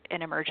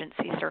an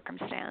emergency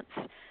circumstance.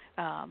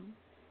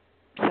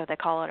 So they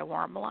call it a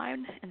warm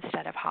line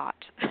instead of hot.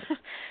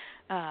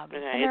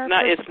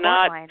 It's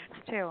not lines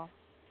too.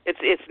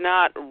 It's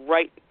not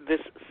right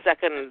this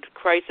second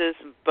crisis,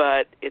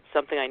 but it's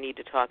something I need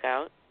to talk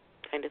out,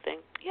 kind of thing.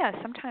 Yeah,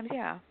 sometimes,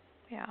 yeah.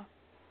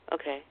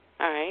 Okay,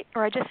 all right.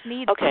 Or I just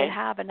need to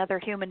have another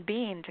human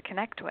being to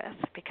connect with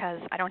because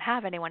I don't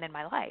have anyone in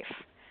my life.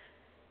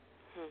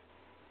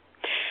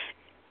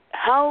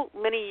 How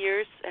many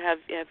years has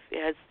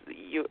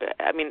you?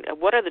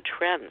 What are the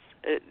trends?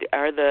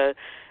 Are the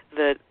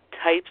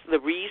types, the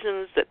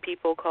reasons that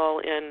people call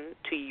in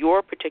to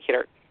your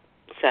particular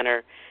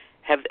center,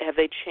 have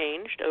they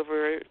changed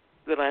over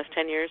the last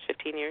 10 years,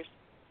 15 years?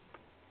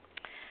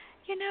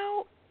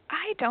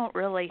 I don't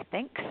really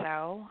think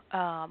so.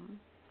 I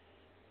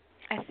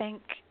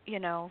think,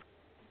 the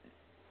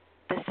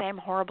same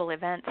horrible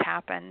events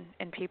happen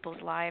in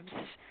people's lives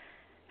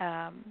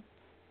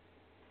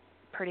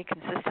pretty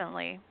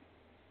consistently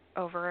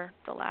over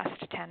the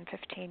last 10,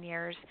 15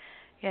 years.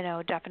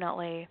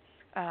 Definitely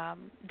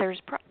there's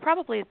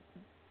probably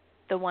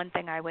the one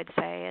thing I would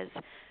say is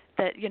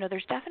that,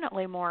 there's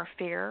definitely more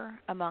fear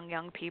among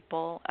young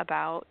people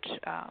about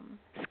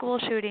school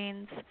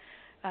shootings.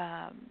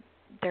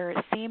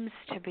 There seems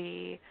to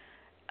be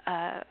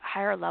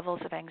higher levels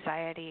of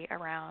anxiety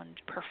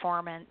around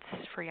performance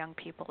for young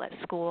people at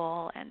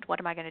school and what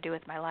am I going to do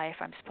with my life?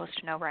 I'm supposed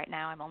to know right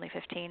now. I'm only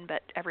 15,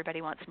 but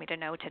everybody wants me to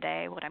know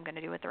today what I'm going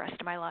to do with the rest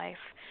of my life.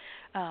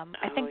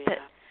 I think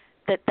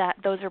that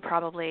those are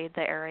probably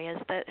the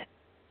areas that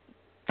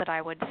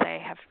I would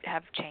say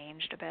have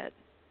changed a bit.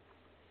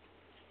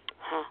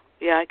 Huh.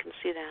 Yeah, I can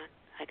see that.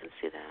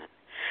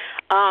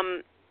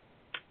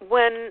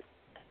 When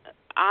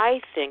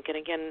I think, and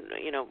again,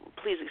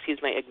 please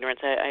excuse my ignorance.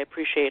 I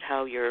appreciate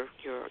how you're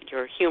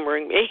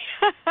humoring me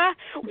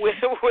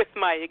with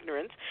my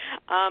ignorance.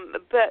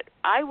 But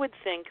I would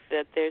think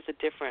that there's a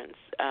difference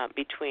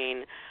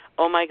between,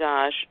 oh my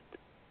gosh,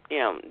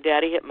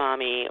 Daddy hit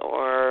Mommy,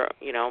 or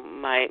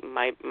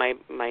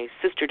my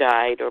sister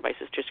died, or my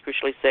sister's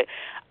crucially sick.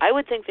 I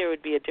would think there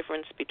would be a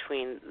difference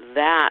between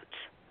that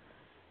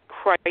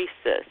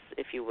crisis,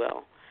 if you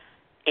will,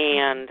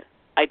 and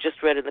I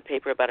just read in the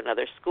paper about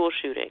another school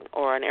shooting,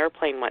 or an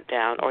airplane went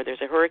down, or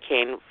there's a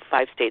hurricane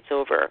 5 states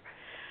over.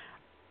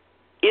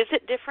 Is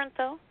it different,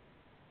 though?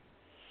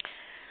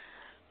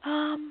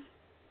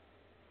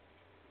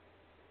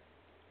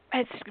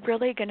 It's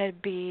really going to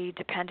be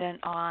dependent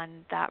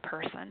on that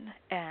person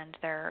and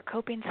their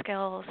coping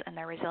skills and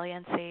their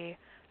resiliency.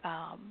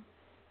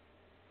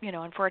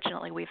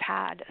 Unfortunately, we've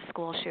had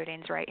school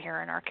shootings right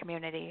here in our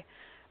community.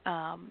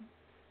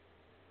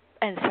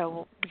 And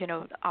so,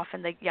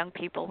 often the young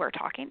people we're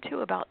talking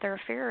to about their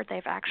fear,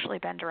 they've actually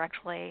been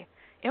directly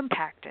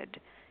impacted.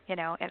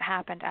 It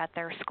happened at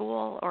their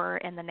school or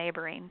in the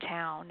neighboring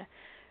town.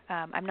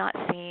 I'm not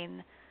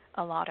seeing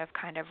a lot of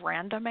kind of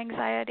random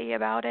anxiety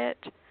about it.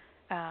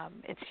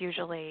 It's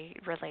usually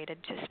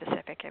related to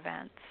specific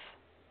events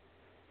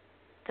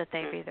that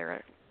they've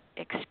either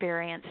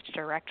experienced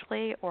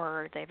directly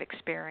or they've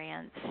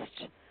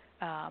experienced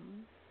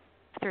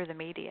through the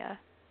media.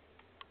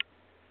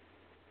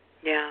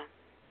 Yeah.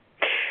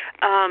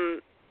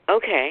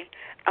 Okay.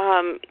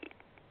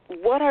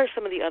 What are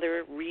some of the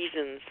other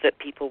reasons that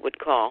people would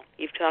call?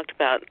 You've talked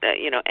about,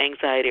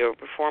 anxiety or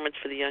performance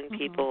for the young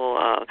people,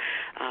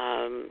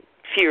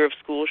 fear of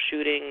school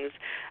shootings.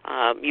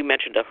 You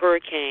mentioned a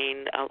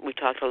hurricane. We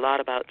talked a lot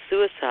about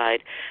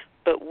suicide.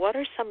 But what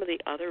are some of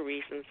the other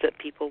reasons that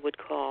people would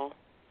call?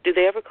 Do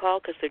they ever call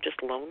because they're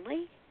just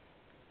lonely?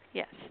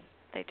 Yes,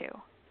 they do.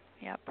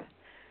 Yep.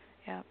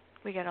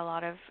 We get a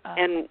lot of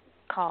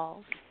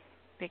calls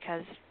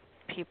because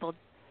people,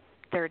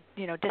 they're,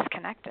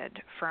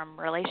 disconnected from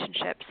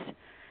relationships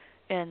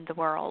in the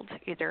world.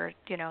 Either,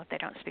 they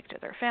don't speak to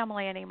their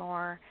family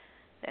anymore,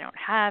 they don't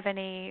have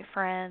any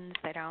friends,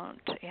 they don't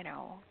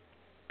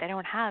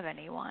have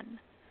anyone.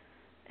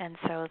 And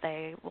so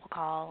they will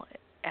call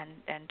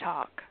and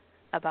talk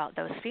about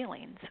those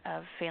feelings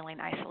of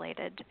feeling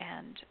isolated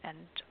and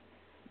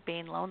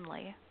being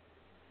lonely.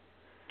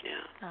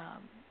 Yeah.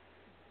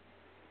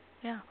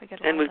 We get.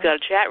 And we've got a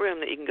chat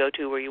room that you can go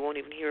to where you won't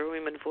even hear a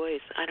human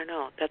voice. I don't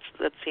know. That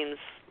seems.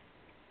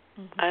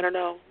 I don't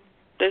know.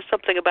 There's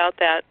something about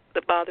that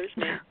bothers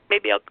me.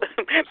 Maybe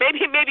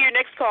maybe your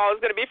next call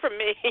is going to be from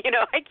me.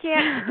 I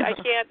can't. I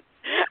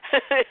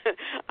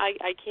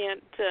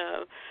can't.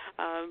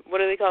 What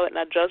do they call it?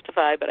 Not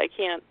justify, but I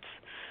can't.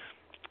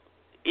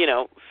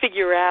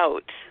 Figure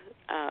out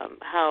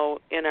how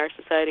in our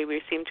society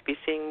we seem to be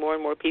seeing more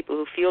and more people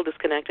who feel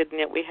disconnected, and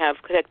yet we have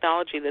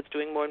technology that's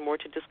doing more and more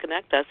to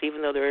disconnect us,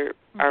 even though there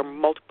are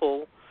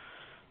multiple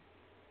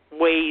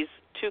ways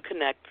to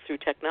connect through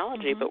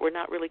technology, but we're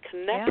not really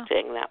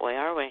connecting that way,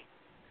 are we?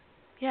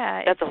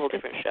 Yeah, that's a whole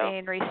different show. It's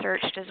being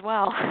researched as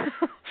well.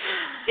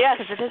 Yes.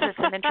 Because it's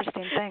an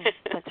interesting thing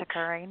that's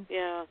occurring.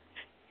 Yeah.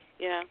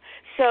 Yeah.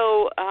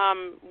 So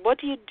what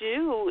do you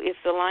do if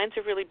the lines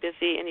are really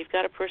busy and you've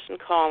got a person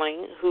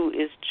calling who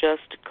is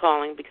just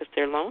calling because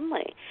they're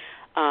lonely?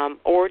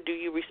 Or do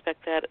you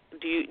respect that?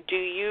 Do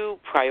you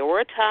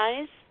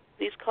prioritize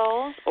these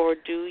calls, or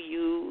do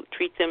you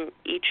treat them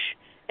each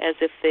as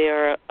if they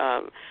are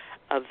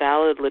a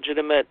valid,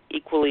 legitimate,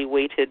 equally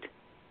weighted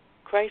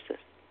crisis?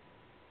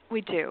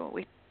 We do.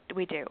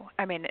 We do.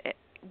 I mean,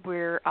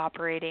 we're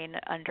operating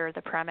under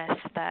the premise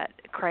that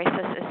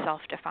crisis is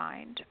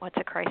self-defined. What's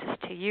a crisis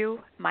to you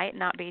might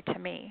not be to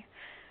me.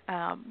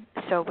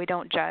 So we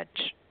don't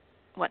judge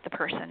what the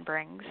person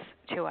brings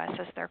to us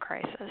as their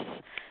crisis.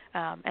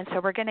 And so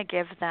we're going to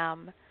give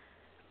them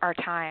our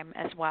time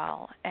as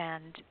well.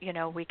 And,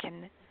 we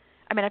can,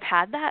 I've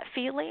had that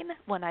feeling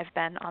when I've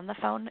been on the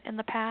phone in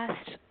the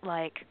past.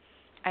 Like,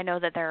 I know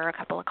that there are a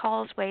couple of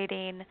calls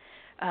waiting.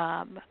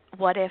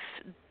 What if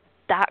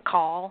that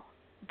call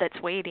that's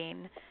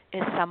waiting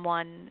is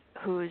someone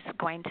who's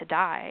going to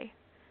die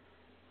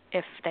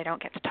if they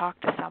don't get to talk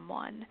to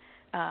someone?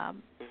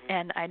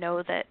 And I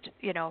know that,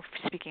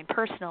 speaking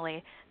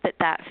personally,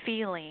 that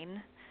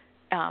feeling,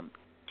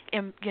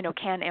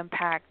 can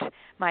impact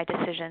my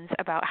decisions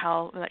about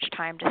how much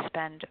time to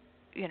spend,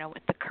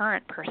 with the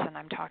current person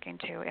I'm talking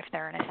to if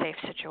they're in a safe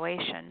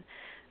situation.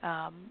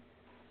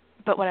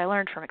 But what I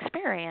learned from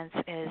experience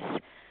is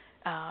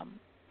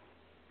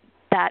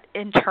that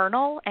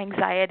internal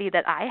anxiety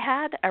that I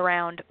had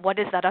around what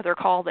is that other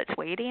call that's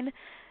waiting,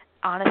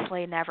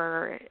 honestly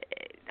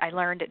I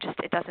learned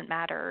it doesn't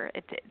matter.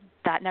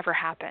 That never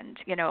happened.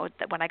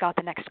 That when I got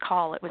the next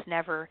call, it was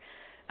never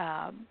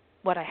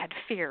what I had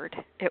feared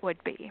it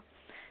would be.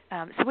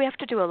 So we have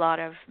to do a lot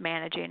of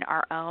managing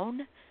our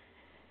own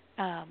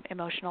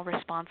emotional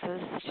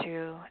responses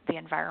to the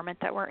environment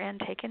that we're in,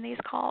 taking these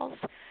calls.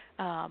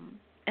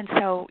 And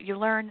so you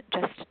learn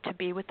just to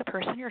be with the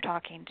person you're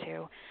talking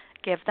to,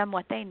 give them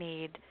what they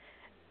need,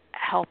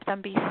 help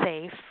them be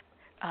safe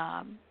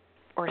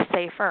or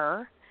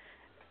safer,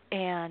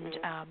 and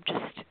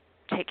just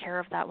take care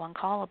of that one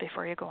call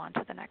before you go on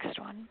to the next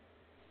one.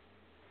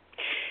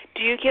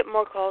 Do you get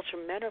more calls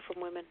from men or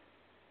from women?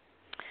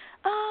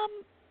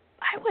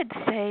 I would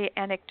say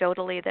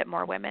anecdotally that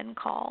more women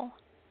call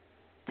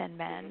than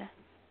men.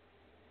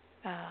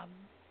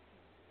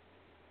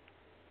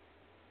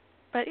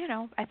 But,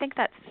 I think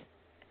that's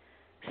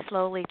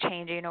slowly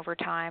changing over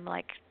time.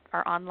 Like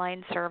our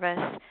online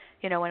service,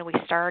 when we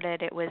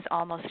started, it was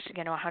almost,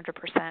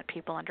 100%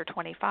 people under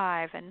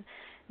 25. And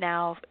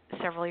now,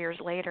 several years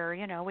later,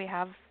 we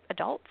have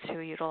adults who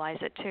utilize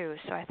it too.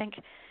 So I think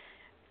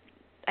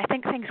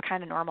things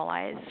kind of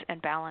normalize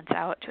and balance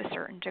out to a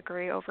certain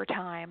degree over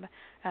time.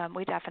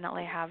 We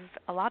definitely have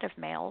a lot of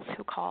males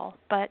who call,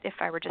 but if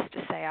I were just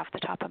to say off the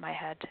top of my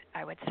head,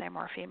 I would say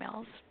more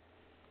females.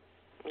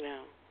 Yeah.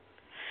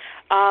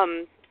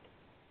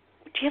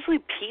 Do you have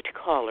repeat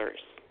callers?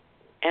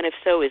 And if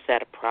so, is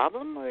that a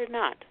problem or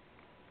not?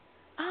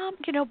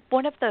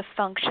 One of the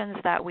functions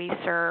that we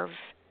serve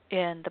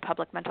in the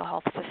public mental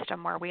health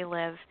system where we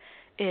live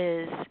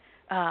is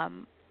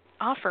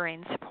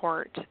offering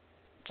support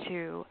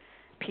to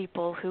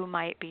people who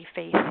might be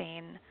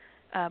facing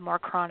a more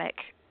chronic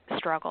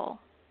struggle.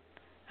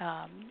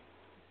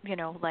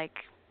 Like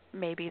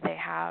maybe they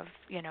have,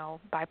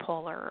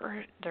 bipolar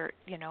or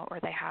or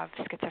they have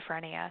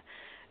schizophrenia.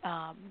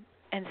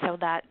 And so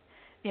that,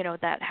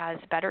 that has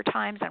better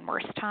times and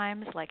worse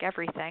times, like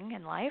everything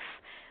in life.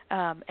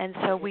 And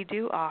so we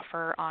do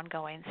offer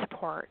ongoing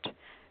support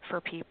for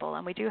people,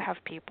 and we do have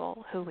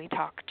people who we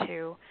talk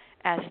to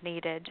as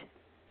needed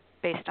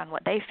based on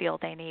what they feel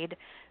they need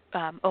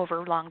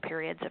over long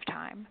periods of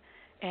time.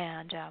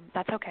 And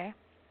that's okay.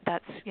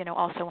 That's,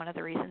 also one of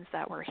the reasons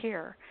that we're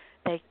here.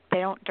 They're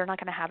not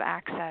going to have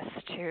access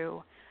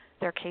to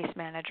their case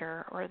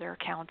manager or their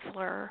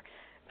counselor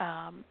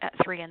at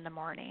 3 in the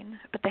morning,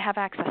 but they have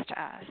access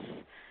to us,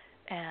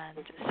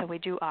 and so we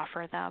do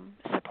offer them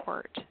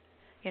support.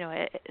 Do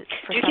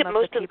you get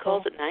most of the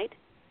calls at night?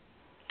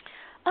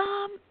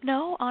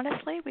 No,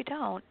 honestly, we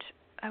don't.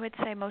 I would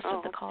say most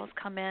of the calls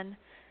come in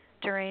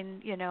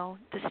during,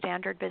 the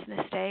standard business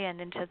day and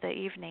into the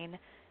evening,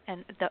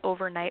 and the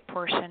overnight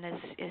portion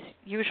is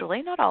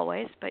usually, not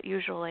always, but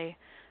usually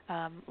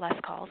less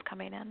calls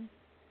coming in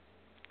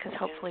because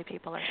hopefully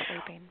people are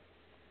sleeping.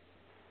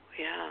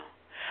 Yeah.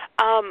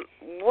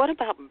 What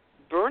about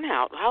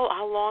burnout?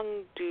 How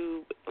long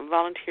do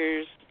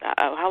volunteers?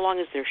 How long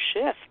is their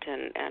shift,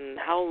 and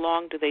how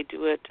long do they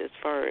do it as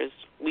far as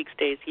weeks,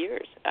 days,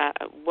 years?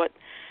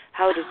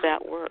 How does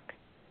that work?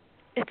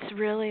 It's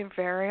really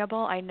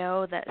variable. I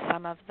know that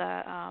some of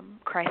the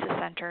crisis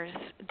centers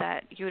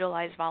that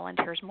utilize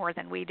volunteers more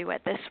than we do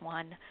at this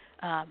one,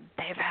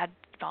 they've had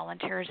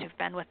volunteers who've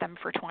been with them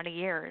for 20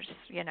 years,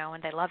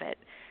 and they love it.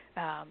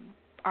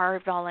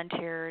 Our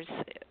volunteers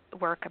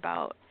work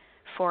about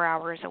 4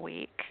 hours a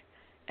week,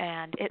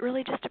 and it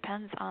really just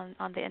depends on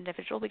the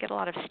individual. We get a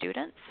lot of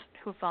students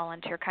who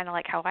volunteer, kind of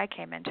like how I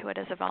came into it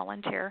as a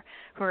volunteer,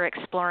 who are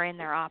exploring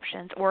their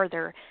options, or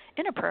they're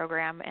in a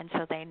program, and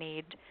so they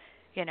need,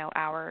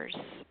 hours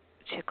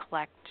to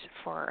collect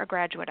for a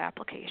graduate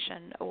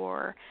application,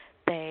 or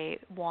they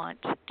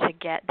want to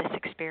get this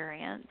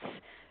experience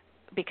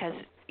because,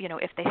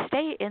 if they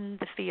stay in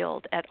the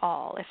field at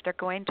all, if they're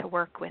going to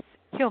work with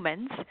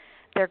humans,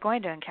 they're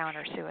going to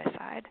encounter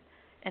suicide.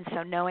 And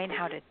so knowing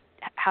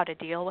how to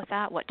deal with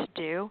that, what to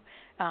do,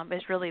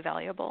 is really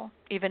valuable.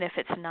 Even if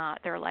it's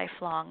not their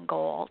lifelong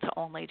goal to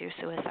only do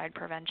suicide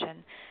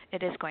prevention,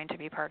 it is going to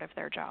be part of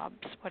their jobs,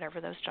 whatever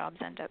those jobs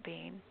end up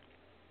being.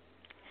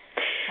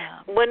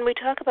 When we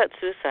talk about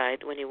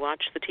suicide, when you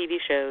watch the TV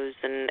shows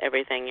and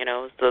everything,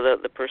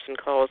 the person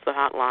calls the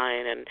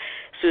hotline and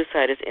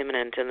suicide is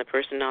imminent, and the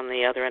person on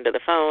the other end of the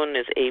phone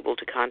is able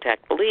to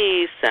contact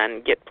police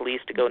and get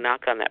police to go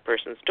knock on that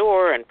person's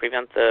door and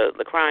prevent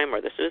the crime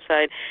or the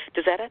suicide.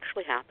 Does that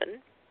actually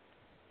happen?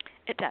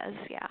 It does,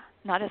 yeah.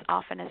 Not as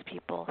often as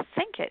people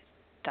think it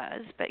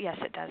does, but yes,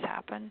 it does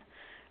happen.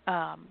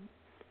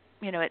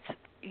 It's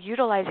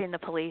utilizing the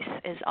police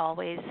is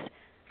always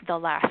the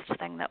last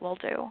thing that we'll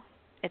do.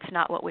 It's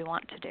not what we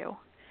want to do.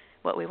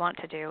 What we want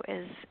to do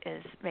is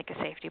make a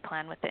safety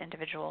plan with the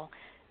individual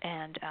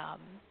and,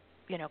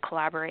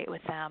 collaborate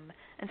with them.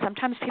 And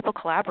sometimes people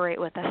collaborate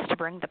with us to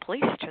bring the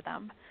police to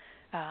them,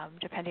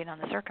 depending on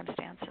the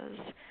circumstances.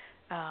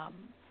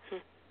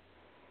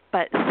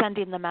 But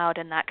sending them out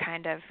in that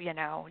kind of,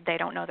 they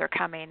don't know they're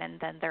coming and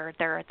then they're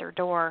there at their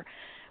door,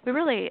 we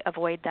really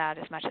avoid that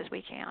as much as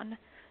we can.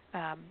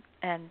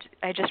 And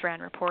I just ran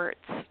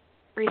reports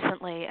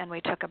recently, and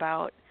we took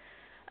about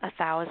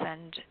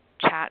 1,000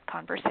 chat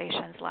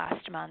conversations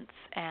last month,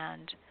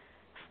 and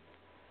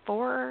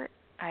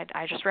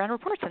I just ran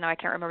reports, and now I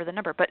can't remember the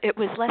number, but it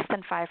was less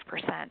than 5%.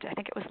 I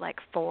think it was like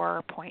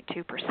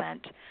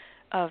 4.2%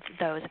 of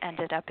those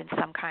ended up in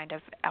some kind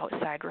of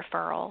outside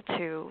referral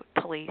to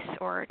police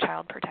or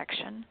child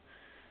protection.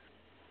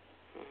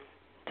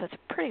 So it's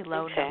a pretty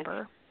low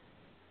number.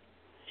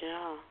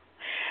 Yeah.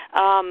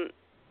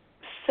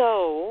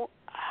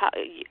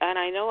 And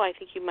I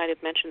think you might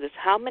have mentioned this.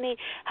 How many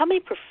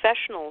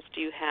professionals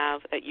do you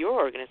have at your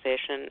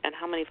organization, and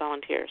how many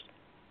volunteers?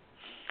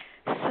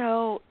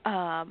 So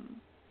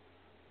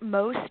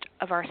most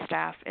of our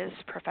staff is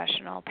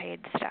professional paid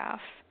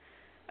staff.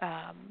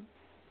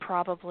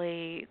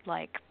 Probably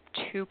like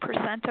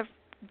 2% of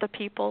the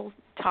people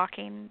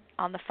talking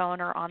on the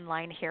phone or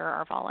online here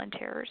are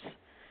volunteers.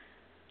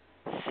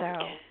 So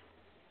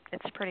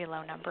it's a pretty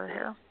low number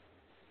here.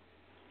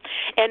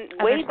 And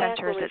other way back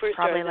centers, when we it's first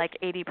probably started, like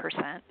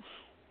 80%.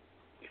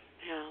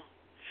 Yeah.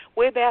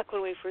 Way back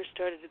when we first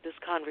started this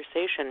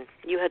conversation,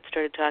 you had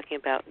started talking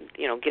about,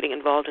 getting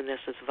involved in this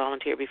as a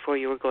volunteer before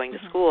you were going to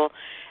school,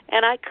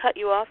 and I cut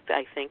you off,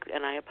 I think,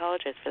 and I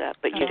apologize for that,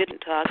 but you didn't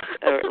talk,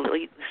 or at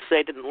least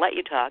I didn't let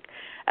you talk,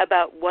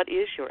 about what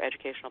is your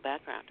educational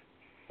background.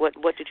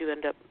 What did you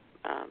end up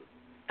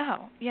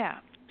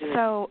doing?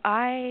 So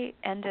I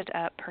ended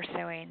up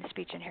pursuing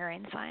speech and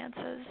hearing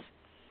sciences.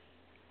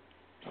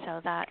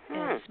 So that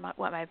is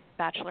what my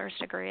bachelor's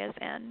degree is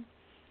in.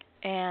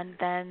 And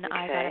then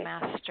I got a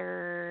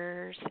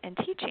master's in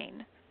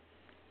teaching,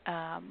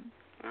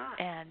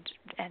 and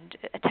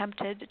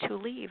attempted to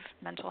leave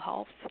mental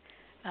health.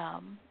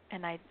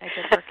 And I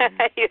did work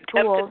in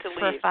schools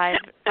for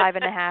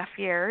 5.5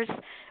 years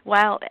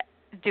while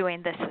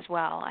doing this as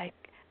well.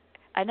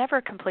 I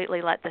never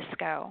completely let this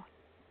go,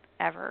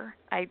 ever.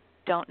 I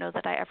don't know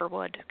that I ever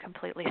would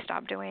completely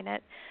stop doing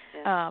it.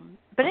 Yeah.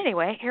 But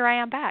anyway, here I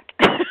am back.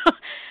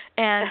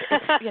 And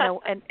it's,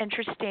 an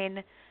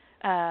interesting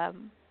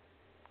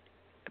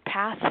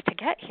path to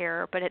get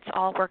here, but it's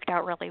all worked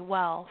out really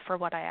well for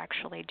what I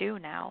actually do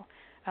now.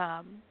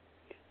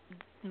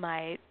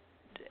 My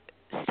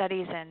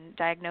studies in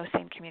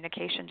diagnosing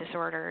communication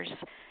disorders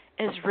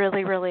is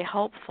really, really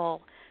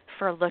helpful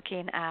for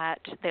looking at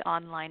the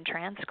online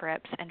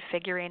transcripts and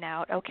figuring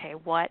out, okay,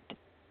 what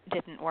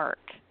didn't work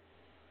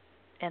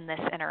in this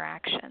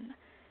interaction,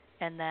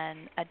 and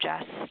then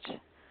adjust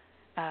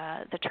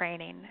the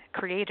training,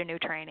 create a new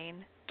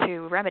training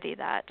to remedy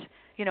that.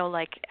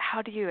 Like,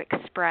 how do you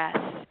express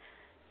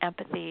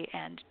empathy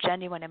and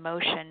genuine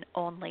emotion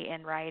only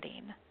in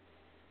writing?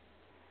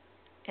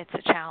 It's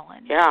a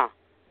challenge. Yeah.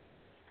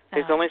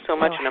 There's only so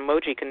much an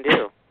emoji can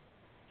do.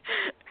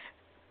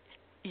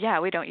 Yeah,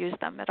 we don't use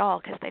them at all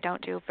because they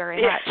don't do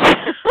very much.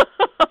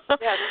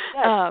 Yes.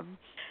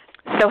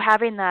 So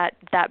having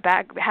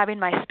having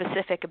my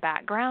specific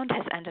background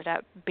has ended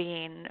up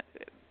being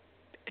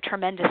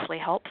tremendously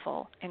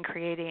helpful in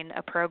creating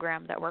a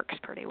program that works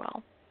pretty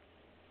well.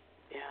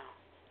 Yeah.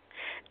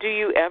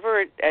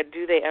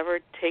 Do they ever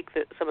take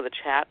some of the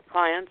chat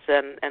clients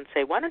and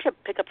say, why don't you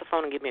pick up the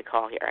phone and give me a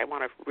call here? I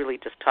want to really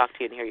just talk to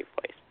you and hear your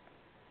voice.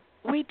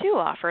 We do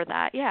offer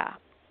that, yeah.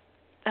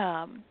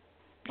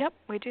 Yep,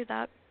 we do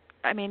that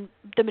I mean,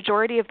 the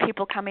majority of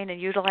people coming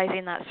and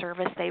utilizing that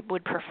service, they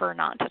would prefer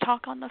not to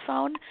talk on the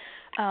phone.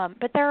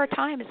 But there are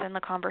times in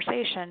the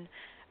conversation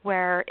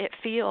where it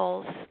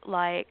feels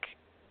like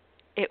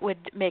it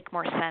would make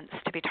more sense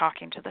to be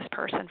talking to this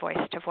person voice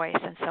to voice,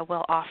 and so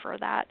we'll offer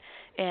that.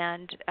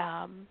 And,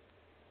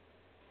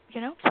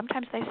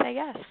 sometimes they say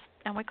yes,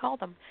 and we call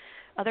them.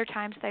 Other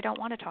times they don't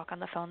want to talk on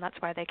the phone. That's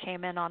why they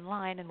came in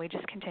online, and we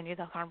just continue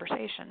the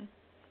conversation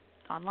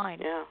online.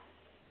 Yeah.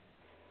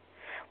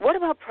 What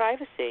about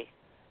privacy?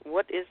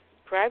 What is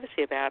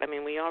privacy about? I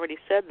mean, we already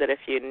said that if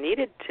you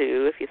needed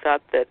to, if you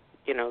thought that,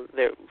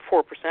 the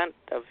 4%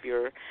 of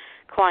your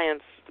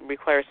clients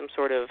require some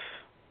sort of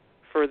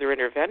further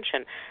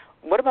intervention,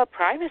 what about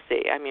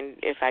privacy? I mean,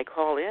 if I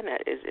call in,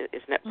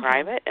 isn't it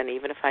private? And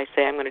even if I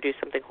say I'm going to do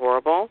something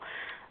horrible,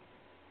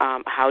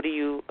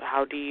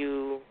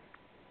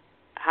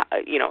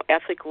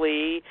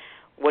 ethically,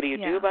 what do you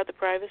do about the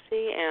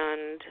privacy,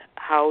 and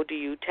how do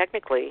you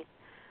technically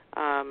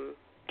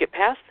get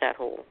past that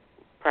whole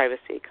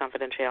privacy,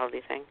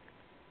 confidentiality thing?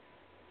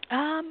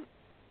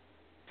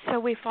 So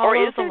we follow the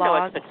laws. Or is there no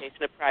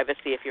expectation of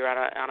privacy if you're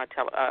on a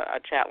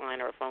chat line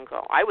or a phone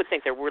call? I would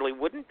think there really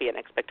wouldn't be an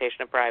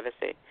expectation of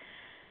privacy.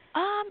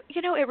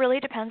 It really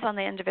depends on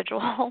the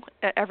individual.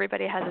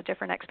 Everybody has a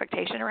different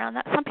expectation around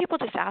that. Some people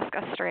just ask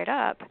us straight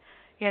up,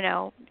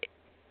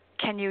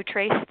 can you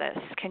trace this?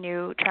 Can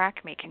you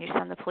track me? Can you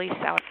send the police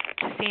out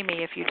to see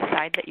me if you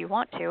decide that you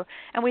want to?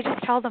 And we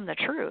just tell them the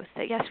truth,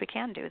 that yes, we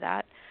can do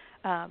that.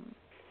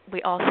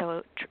 We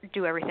also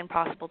do everything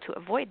possible to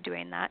avoid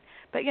doing that.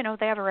 But,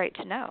 they have a right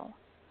to know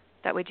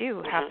that we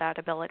do have that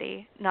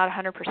ability. Not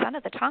 100%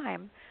 of the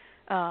time,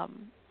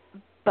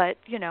 but,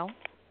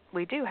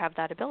 we do have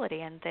that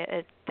ability, and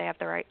they have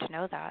the right to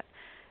know that.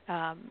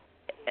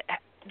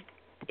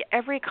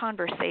 Every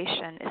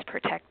conversation is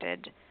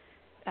protected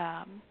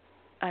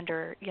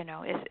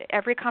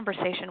every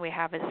conversation we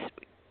have is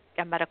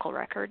a medical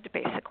record,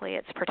 basically.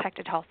 It's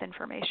protected health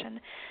information.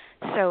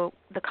 So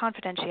the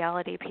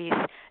confidentiality piece,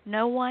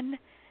 no one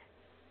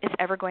is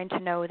ever going to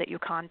know that you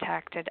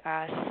contacted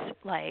us,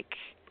 like,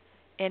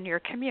 in your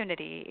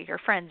community, your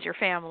friends, your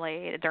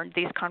family.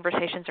 These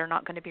conversations are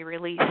not going to be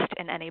released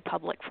in any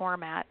public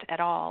format at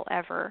all,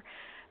 ever.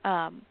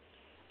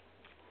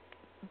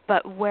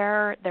 But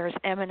where there's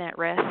imminent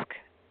risk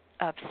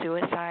of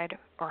suicide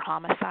or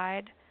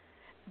homicide,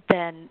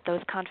 then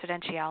those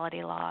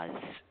confidentiality laws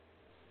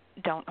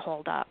don't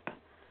hold up,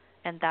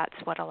 and that's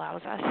what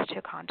allows us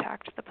to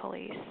contact the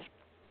police.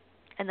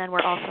 And then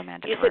we're also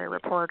mandatory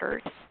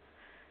reporters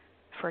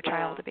for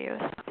child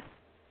abuse.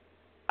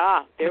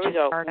 There we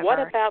go. What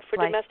about for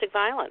domestic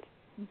violence?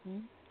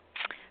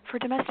 For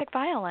domestic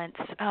violence,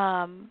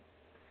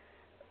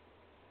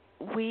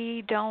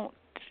 we don't.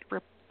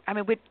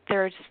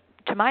 There's,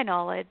 to my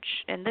knowledge,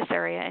 in this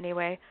area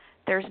anyway,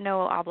 there's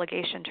no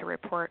obligation to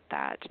report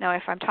that. Now,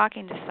 if I'm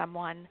talking to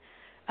someone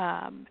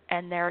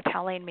and they're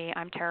telling me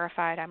I'm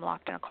terrified, I'm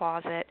locked in a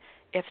closet,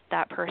 if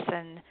that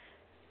person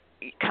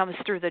comes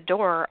through the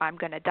door, I'm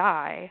going to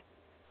die,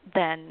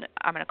 then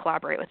I'm going to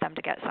collaborate with them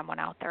to get someone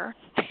out there,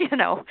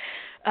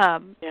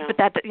 But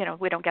that,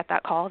 we don't get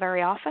that call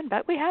very often,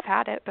 but we have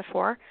had it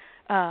before.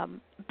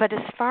 But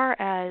as far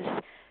as,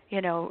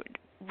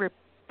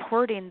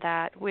 reporting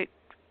that,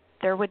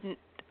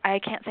 I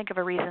can't think of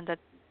a reason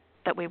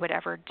that we would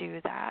ever do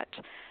that.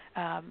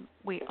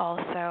 We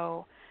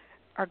also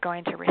are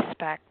going to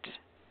respect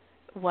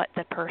what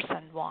the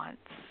person wants.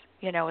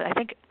 I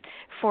think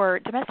for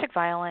domestic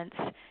violence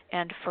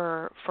and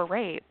for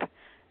rape,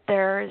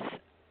 there's,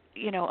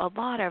 a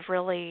lot of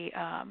really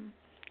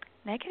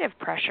negative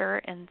pressure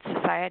in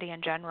society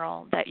in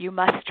general that you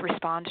must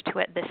respond to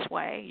it this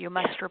way. You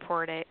must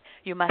report it.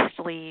 You must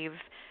leave.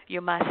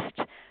 You must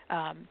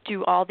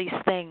do all these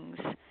things.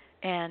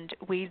 And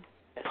we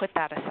put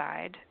that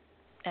aside.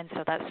 And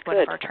so that's one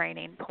of our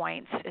training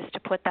points, is to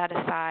put that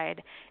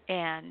aside,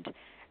 and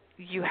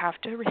you have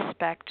to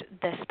respect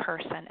this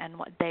person and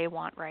what they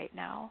want right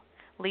now.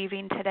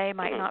 Leaving today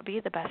might not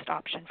be the best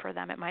option for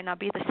them. It might not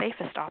be the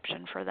safest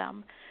option for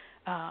them.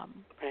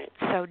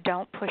 So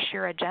don't push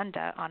your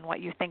agenda on what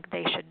you think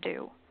they should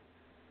do.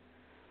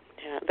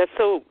 Yeah,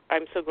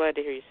 I'm so glad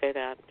to hear you say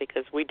that,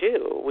 because we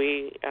do.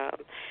 We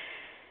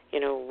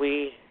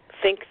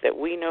think that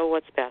we know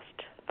what's best.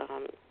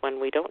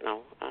 When we don't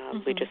know.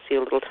 We just see a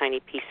little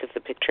tiny piece of the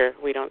picture.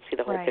 We don't see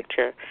the whole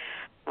picture.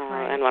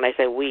 And when I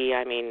say we,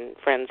 I mean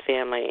friends,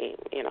 family,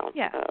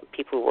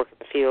 people who work in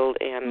the field,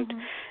 and,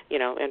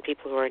 and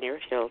people who are in your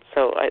field.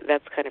 So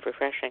that's kind of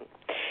refreshing.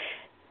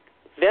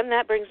 Then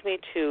that brings me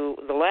to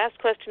the last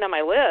question on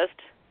my list,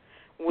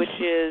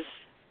 which is,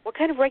 what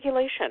kind of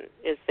regulation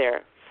is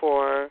there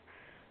for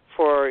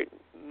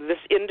this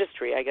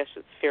industry? I guess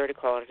it's fair to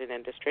call it an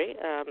industry,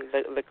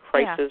 the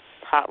crisis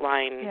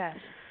hotline. Yes.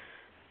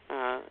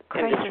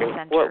 Industry.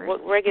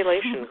 What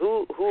regulation?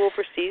 Who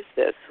oversees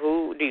this?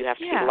 Who do you have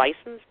to be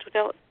licensed?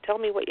 Tell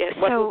me what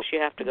hoops you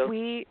have to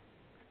go.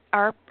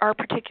 Our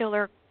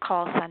particular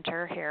call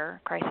center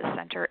here, crisis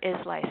center, is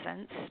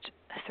licensed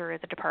through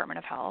the Department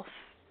of Health.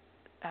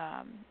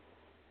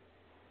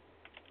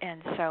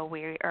 and so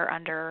we are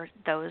under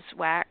those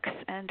WACs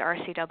and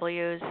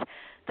RCWs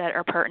that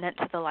are pertinent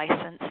to the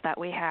license that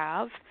we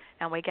have,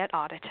 and we get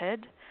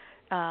audited.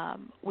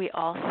 We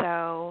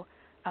also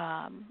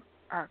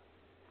are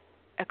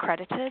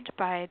accredited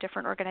by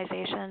different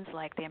organizations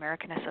like the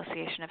American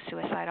Association of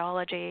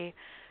Suicidology,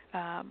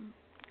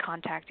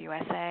 Contact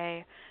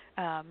USA.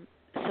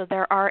 So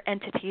there are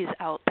entities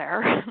out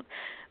there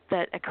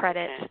that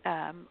accredit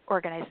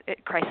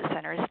crisis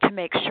centers to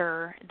make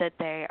sure that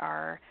they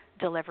are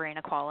delivering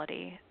a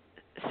quality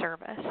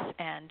service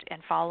and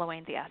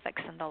following the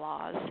ethics and the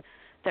laws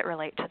that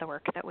relate to the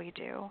work that we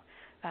do.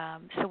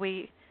 So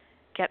we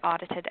get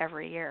audited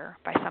every year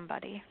by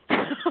somebody.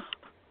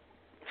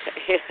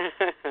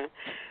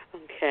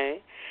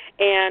 Okay.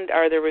 And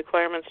are there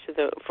requirements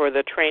for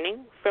the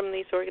training from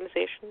these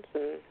organizations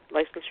and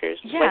licensures?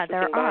 Yeah,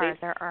 there bodies?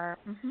 are.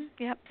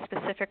 Yep,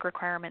 specific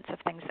requirements of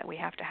things that we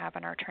have to have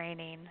in our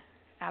training.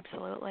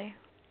 Absolutely.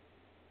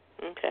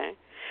 Okay.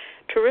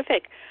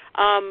 Terrific.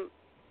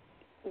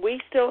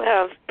 We still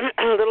have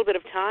a little bit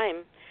of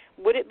time.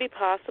 Would it be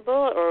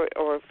possible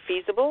or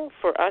feasible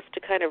for us to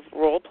kind of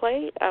role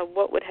play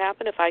what would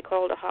happen if I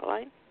called a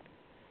hotline?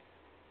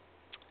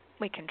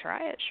 We can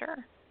try it,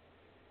 sure.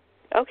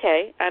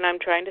 Okay, and I'm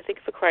trying to think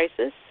of a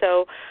crisis,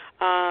 so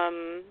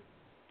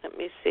let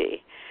me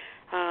see.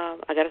 I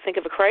got to think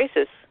of a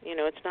crisis. You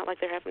know, it's not like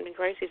there haven't been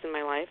crises in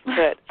my life,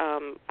 but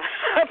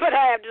but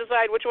I have to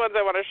decide which ones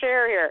I want to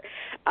share here.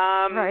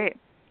 Right.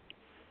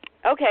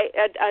 Okay,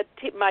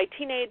 my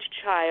teenage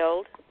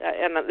child,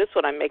 and this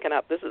one I'm making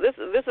up. This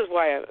is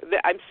why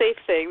I'm safe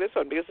saying this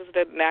one because this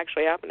didn't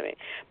actually happen to me.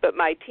 But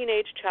my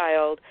teenage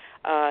child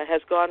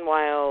has gone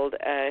wild,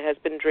 has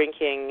been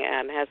drinking,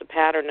 and has a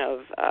pattern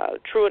of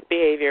truant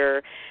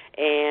behavior.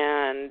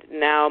 And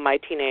now my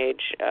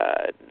teenage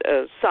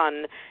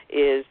son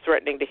is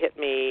threatening to hit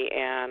me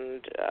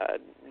and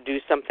do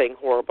something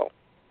horrible.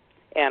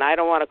 And I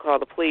don't want to call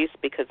the police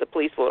because the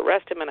police will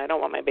arrest him, and I don't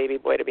want my baby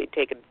boy to be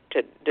taken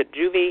to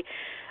juvie.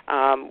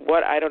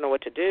 I don't know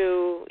what to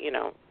do. You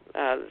know,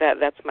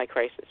 that's my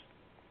crisis.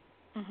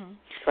 Mm-hmm.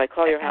 So I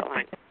call your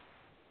hotline.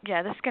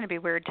 Yeah, this is going to be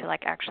weird to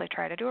actually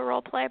try to do a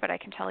role play, but I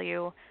can tell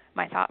you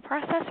my thought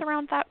process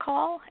around that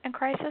call and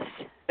crisis.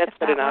 That's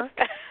good enough.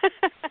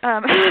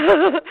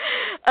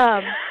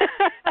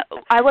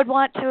 I would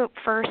want to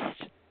first.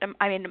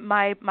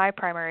 My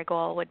primary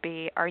goal would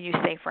be: are you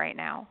safe right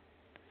now?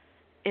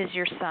 Is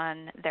your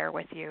son there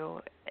with you,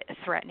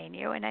 threatening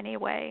you in any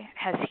way?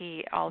 Has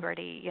he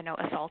already,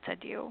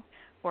 assaulted you,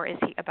 or is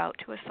he about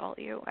to assault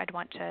you? I'd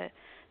want to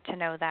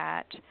know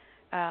that.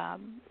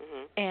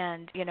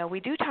 And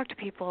we do talk to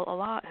people a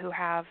lot who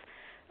have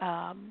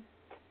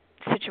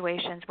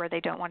situations where they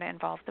don't want to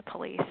involve the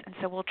police, and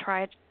so we'll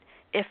try.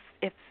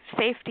 If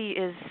safety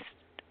is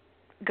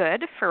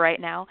good for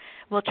right now,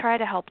 we'll try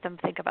to help them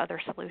think of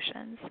other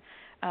solutions.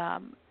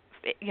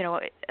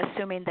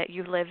 Assuming that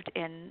you lived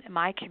in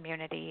my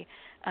community,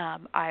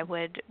 I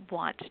would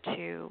want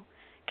to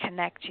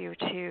connect you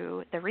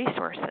to the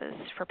resources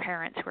for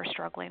parents who are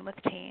struggling with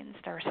teens.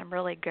 There are some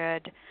really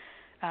good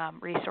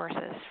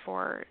resources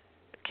for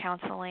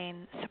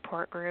counseling,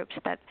 support groups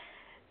that,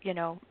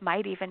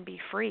 might even be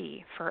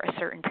free for a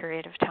certain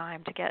period of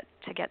time to get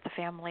the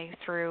family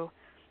through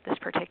this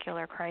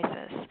particular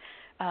crisis.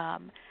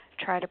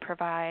 Try to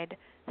provide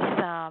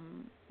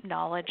some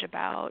knowledge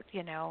about,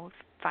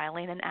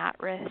 filing an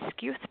at-risk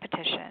youth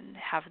petition.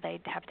 Have they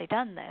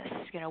done this?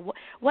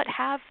 What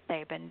have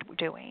they been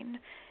doing?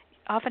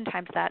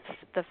 Oftentimes that's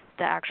the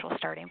actual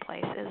starting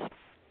place is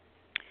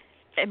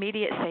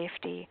immediate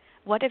safety.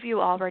 What have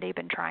you already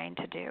been trying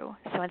to do?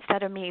 So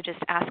instead of me just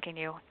asking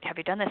you, have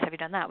you done this? Have you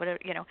done that?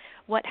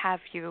 What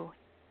have you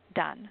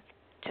done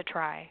to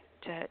try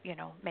to,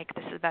 make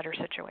this a better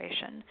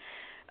situation?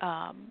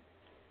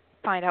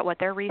 Find out what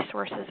their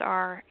resources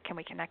are. Can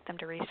we connect them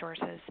to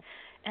resources?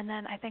 And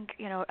then I think,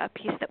 a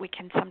piece that we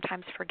can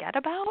sometimes forget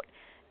about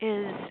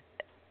is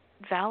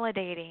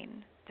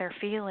validating their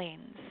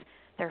feelings,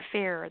 their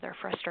fear, their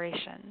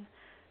frustration,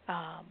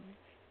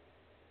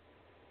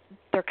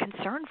 their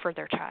concern for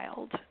their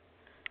child.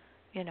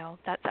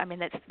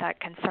 It's that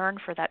concern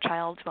for that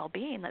child's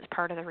well-being that's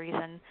part of the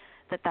reason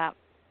that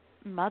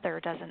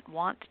mother doesn't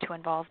want to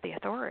involve the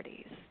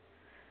authorities.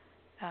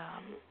 So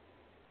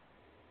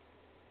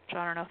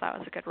I don't know if that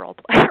was a good role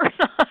play or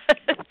not.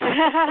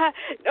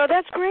 No,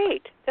 that's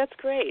great. That's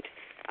great.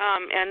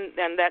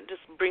 And that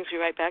just brings me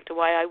right back to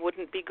why I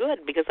wouldn't be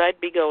good, because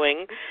I'd be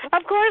going,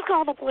 of course,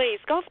 call the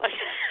police. Go.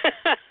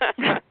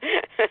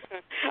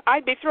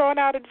 I'd be throwing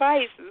out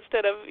advice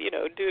instead of,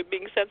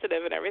 being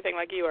sensitive and everything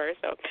like you are.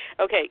 So,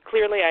 okay,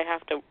 clearly I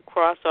have to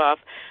cross off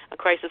a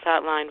crisis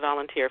hotline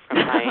volunteer from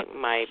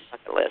my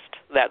bucket list.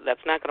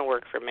 That's not going to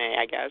work for me,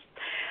 I guess.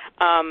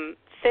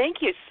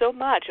 Thank you so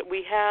much.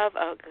 We have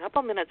a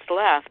couple minutes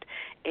left,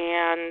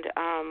 and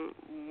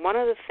one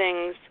of the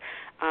things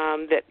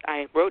that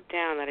I wrote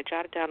down, that I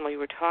jotted down while you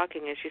were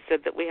talking, is you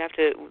said that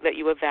that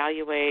you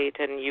evaluate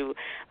and you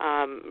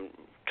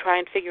try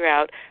and figure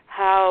out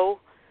how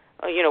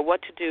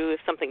what to do if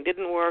something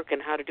didn't work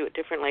and how to do it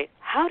differently.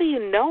 How do you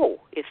know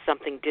if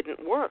something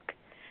didn't work?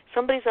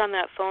 Somebody's on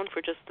that phone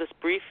for just this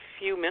brief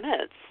few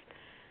minutes.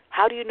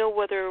 How do you know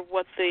whether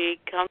what the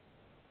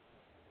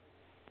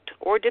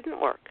or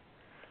didn't work?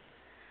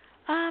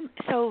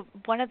 So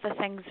one of the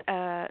things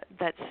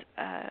that's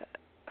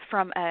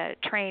from a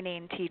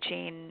training,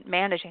 teaching,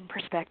 managing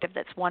perspective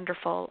that's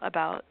wonderful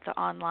about the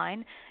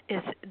online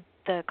is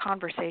the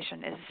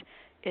conversation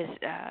is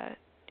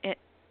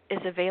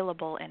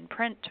available in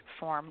print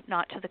form,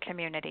 not to the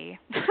community,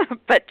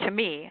 but to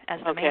me as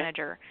the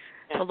manager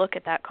to look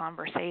at that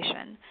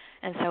conversation.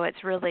 And so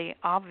it's really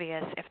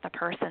obvious if the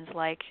person's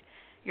like,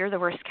 you're the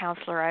worst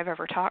counselor I've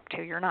ever talked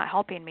to, you're not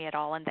helping me at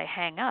all, and they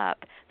hang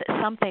up, that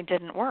something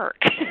didn't work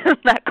in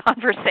that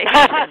conversation.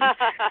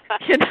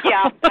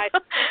 Yeah,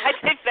 I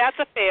think that's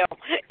a fail.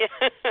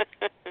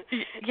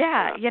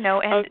 Yeah,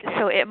 and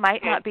so it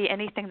might not be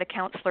anything the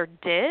counselor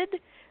did,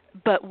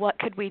 but what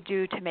could we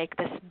do to make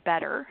this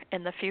better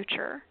in the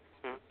future?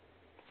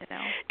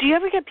 Do you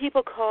ever get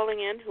people calling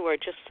in who are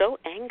just so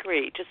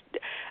angry?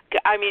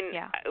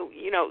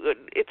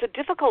 It's a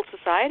difficult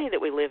society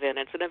that we live in.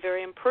 It's in a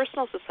very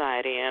impersonal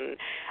society, and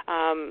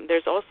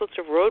there's all sorts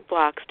of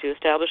roadblocks to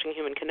establishing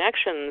human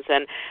connections.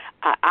 And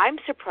I'm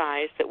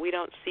surprised that we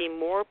don't see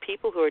more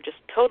people who are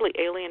just totally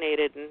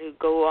alienated and who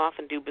go off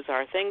and do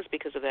bizarre things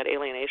because of that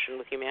alienation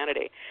with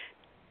humanity.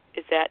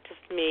 Is that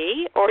just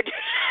me, or do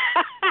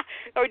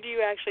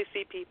you actually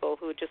see people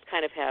who just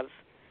kind of have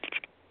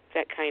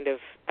that kind of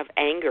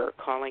anger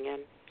calling in?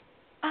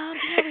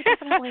 We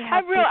definitely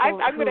have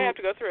I'm going to have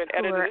to go through and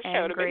edit this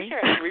show to make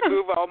sure I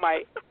remove all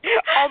my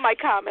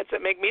comments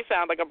that make me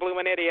sound like a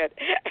bloomin' idiot.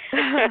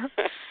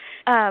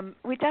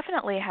 We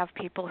definitely have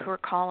people who are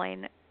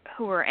calling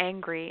who are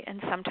angry,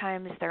 and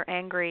sometimes they're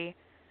angry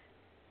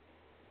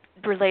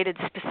related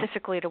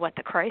specifically to what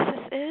the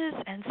crisis is,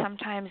 and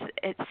sometimes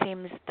it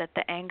seems that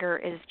the anger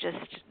is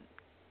just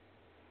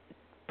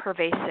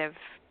pervasive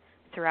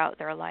throughout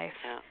their life.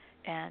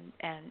 And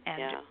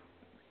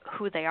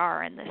who they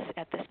are in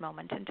at this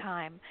moment in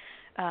time,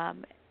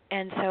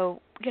 and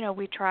so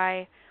we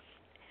try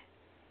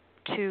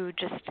to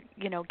just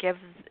give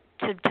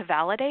to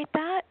validate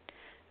that,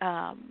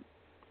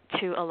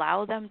 to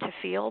allow them to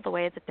feel the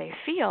way that they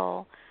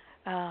feel,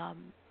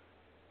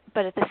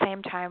 but at the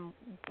same time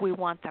we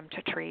want them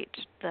to treat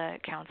the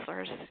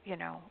counselors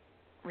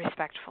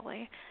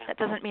respectfully. That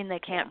doesn't mean they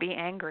can't be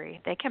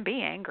angry. They can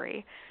be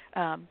angry.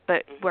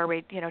 But where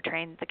we,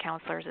 train the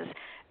counselors is,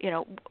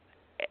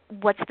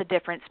 what's the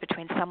difference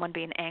between someone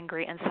being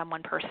angry and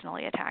someone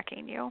personally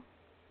attacking you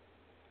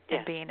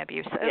and being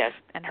abusive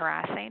and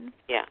harassing?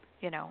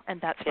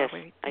 And that's where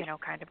we,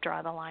 kind of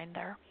draw the line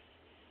there.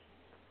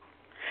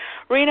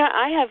 Rena,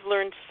 I have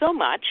learned so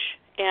much,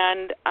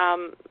 and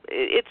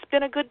it's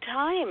been a good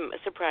time,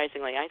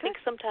 surprisingly. I think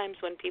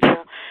sometimes when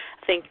people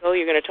think,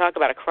 you're going to talk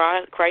about a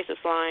crisis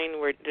line,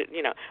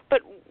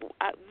 but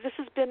this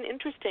has been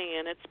interesting,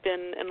 and it's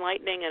been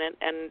enlightening, and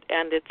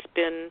it's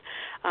been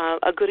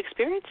a good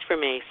experience for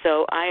me.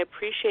 So I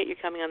appreciate you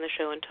coming on the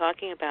show and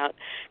talking about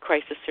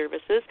crisis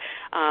services.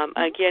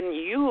 Again,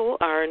 you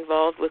are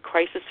involved with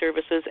crisis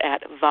services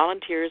at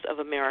Volunteers of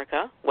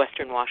America,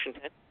 Western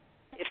Washington.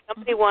 If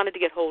somebody wanted to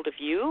get hold of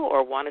you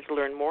or wanted to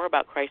learn more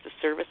about crisis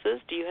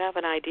services, do you have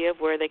an idea of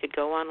where they could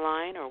go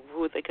online or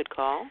who they could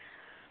call?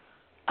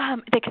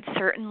 They could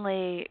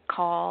certainly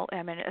call,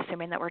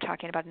 assuming that we're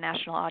talking about a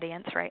national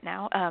audience right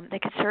now, they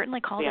could certainly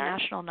call the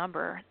national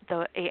number,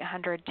 the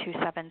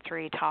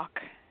 800-273-TALK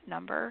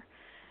number.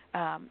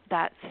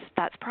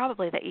 That's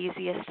probably the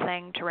easiest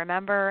thing to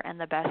remember and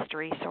the best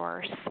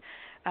resource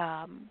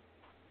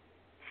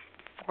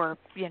for,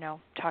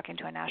 talking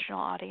to a national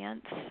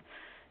audience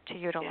to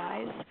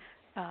utilize.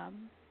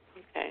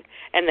 Okay.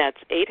 And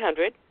that's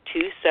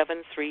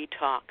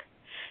 800-273-TALK.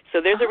 So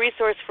there's a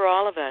resource for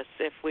all of us.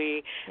 If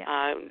we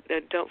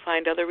don't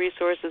find other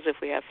resources,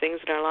 if we have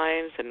things in our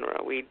lives and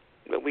we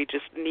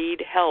just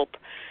need help,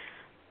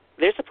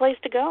 there's a place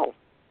to go,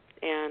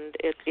 and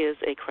it is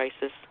a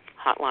crisis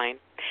hotline.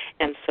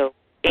 And so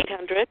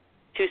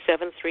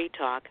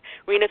 800-273-TALK.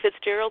 Rena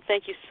Fitzgerald,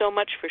 thank you so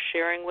much for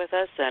sharing with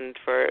us and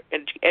for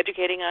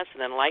educating us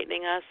and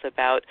enlightening us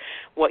about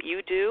what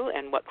you do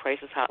and what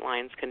crisis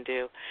hotlines can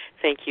do.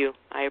 Thank you.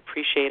 I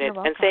appreciate it. You're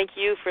welcome. And thank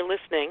you for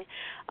listening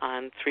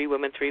on 3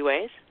 Women, 3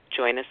 Ways.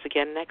 Join us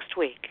again next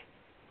week.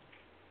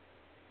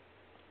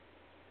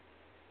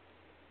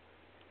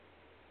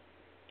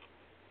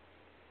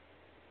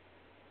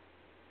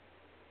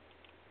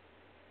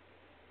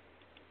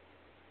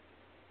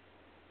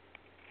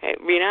 Hey,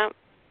 Rena,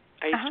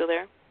 are you still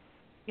there?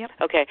 Yep.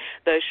 Okay.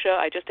 The show,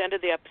 I just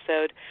ended the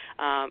episode.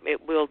 It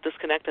will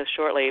disconnect us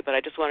shortly, but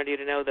I just wanted you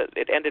to know that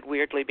it ended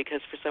weirdly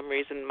because for some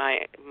reason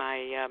my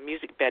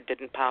music bed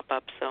didn't pop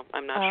up, so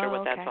I'm not sure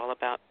what that's all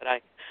about.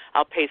 But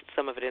I'll paste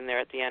some of it in there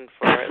at the end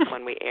for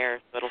when we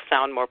air, so it'll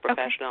sound more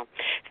professional.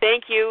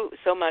 Thank you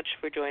so much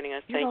for joining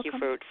us. Thank you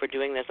for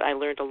doing this. I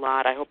learned a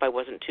lot. I hope I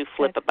wasn't too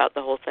flip about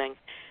the whole thing.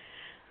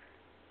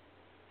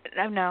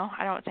 No,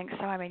 I don't think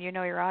so. You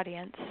know your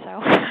audience,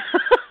 so.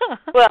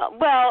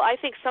 Well, I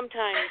think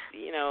sometimes,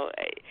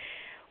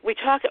 we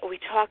talk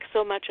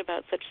so much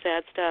about such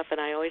sad stuff, and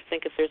I always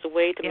think if there's a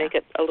way to make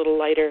it a little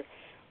lighter,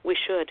 we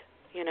should,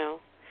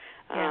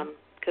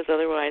 because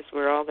otherwise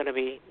we're all going to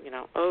be,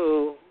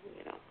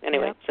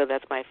 Anyway, so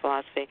that's my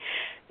philosophy.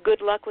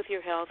 Good luck with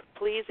your health.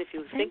 Please, if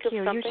you think of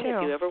something,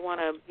 if you ever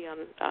want to be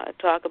on,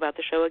 talk about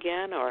the show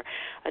again or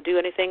do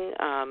anything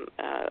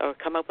or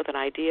come up with an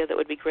idea that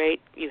would be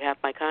great, you have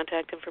my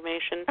contact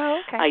information.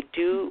 Oh, okay. I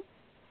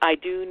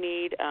do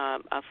need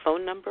a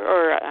phone number,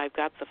 or I've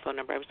got the phone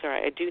number. I'm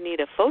sorry. I do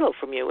need a photo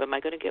from you. Am I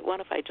going to get one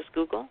if I just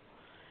Google?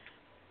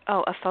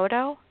 Oh, a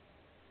photo?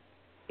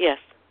 Yes.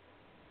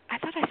 I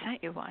thought I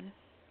sent you one.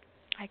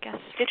 I guess.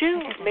 Did you?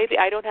 Maybe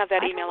I don't have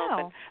that email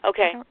open.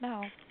 Okay. I don't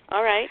know.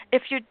 All right.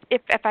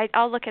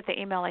 I'll look at the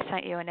email I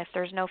sent you, and if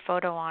there's no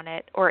photo on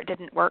it or it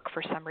didn't work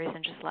for some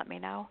reason, just let me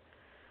know.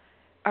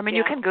 I mean,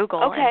 you can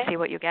Google and see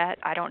what you get.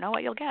 I don't know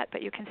what you'll get,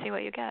 but you can see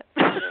what you get.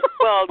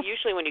 Well,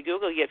 usually when you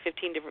Google, you get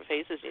 15 different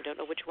faces, and you don't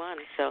know which one.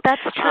 So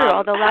that's true.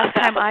 Although last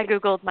time I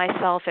Googled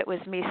myself, it was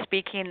me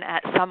speaking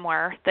at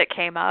somewhere that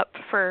came up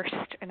first,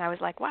 and I was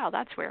like, wow,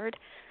 that's weird.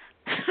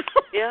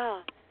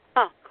 Yeah.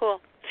 Oh, cool.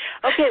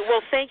 Okay,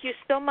 well, thank you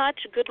so much.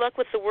 Good luck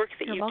with the work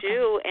that you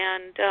do,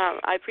 and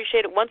I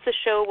appreciate it. Once the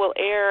show will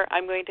air,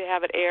 I'm going to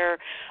have it air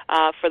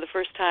for the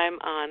first time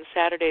on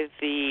Saturday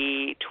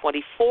the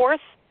 24th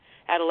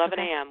at 11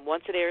 a.m.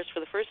 Once it airs for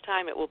the first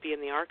time, it will be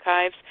in the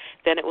archives.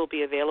 Then it will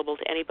be available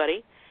to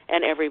anybody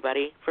and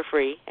everybody for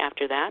free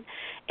after that.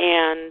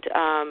 And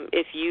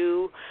if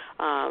you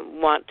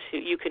want to,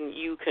 you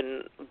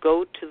can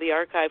go to the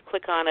archive,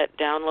 click on it,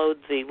 download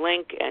the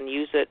link, and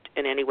use it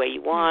in any way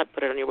you want.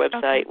 Put it on your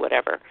website,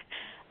 whatever.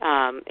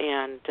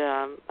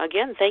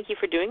 Again, thank you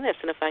for doing this.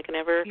 And if I can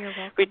ever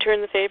return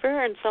the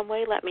favor in some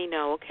way, let me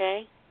know.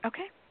 Okay.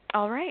 Okay.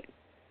 All right.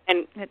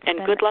 And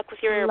good luck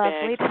with your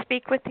airbag. Lovely to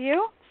speak with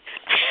you.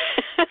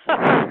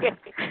 And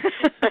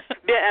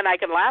I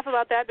can laugh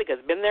about that because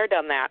been there,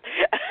 done that.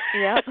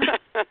 Yep.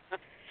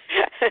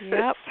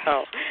 Yep.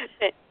 So,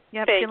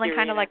 feeling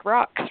kind of like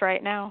rocks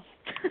right now.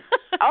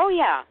 Oh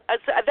yeah,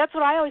 that's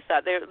what I always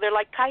thought. They're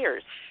like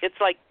tires. It's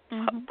like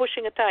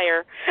pushing a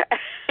tire.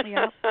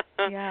 Yep.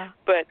 Yeah.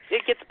 But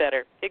it gets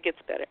better. It gets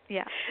better.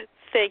 Yeah.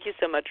 Thank you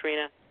so much,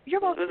 Rena. You're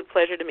welcome. It was a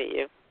pleasure to meet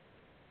you.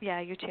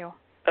 Yeah, you too.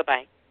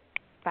 Bye-bye.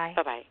 Bye.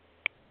 Bye-bye.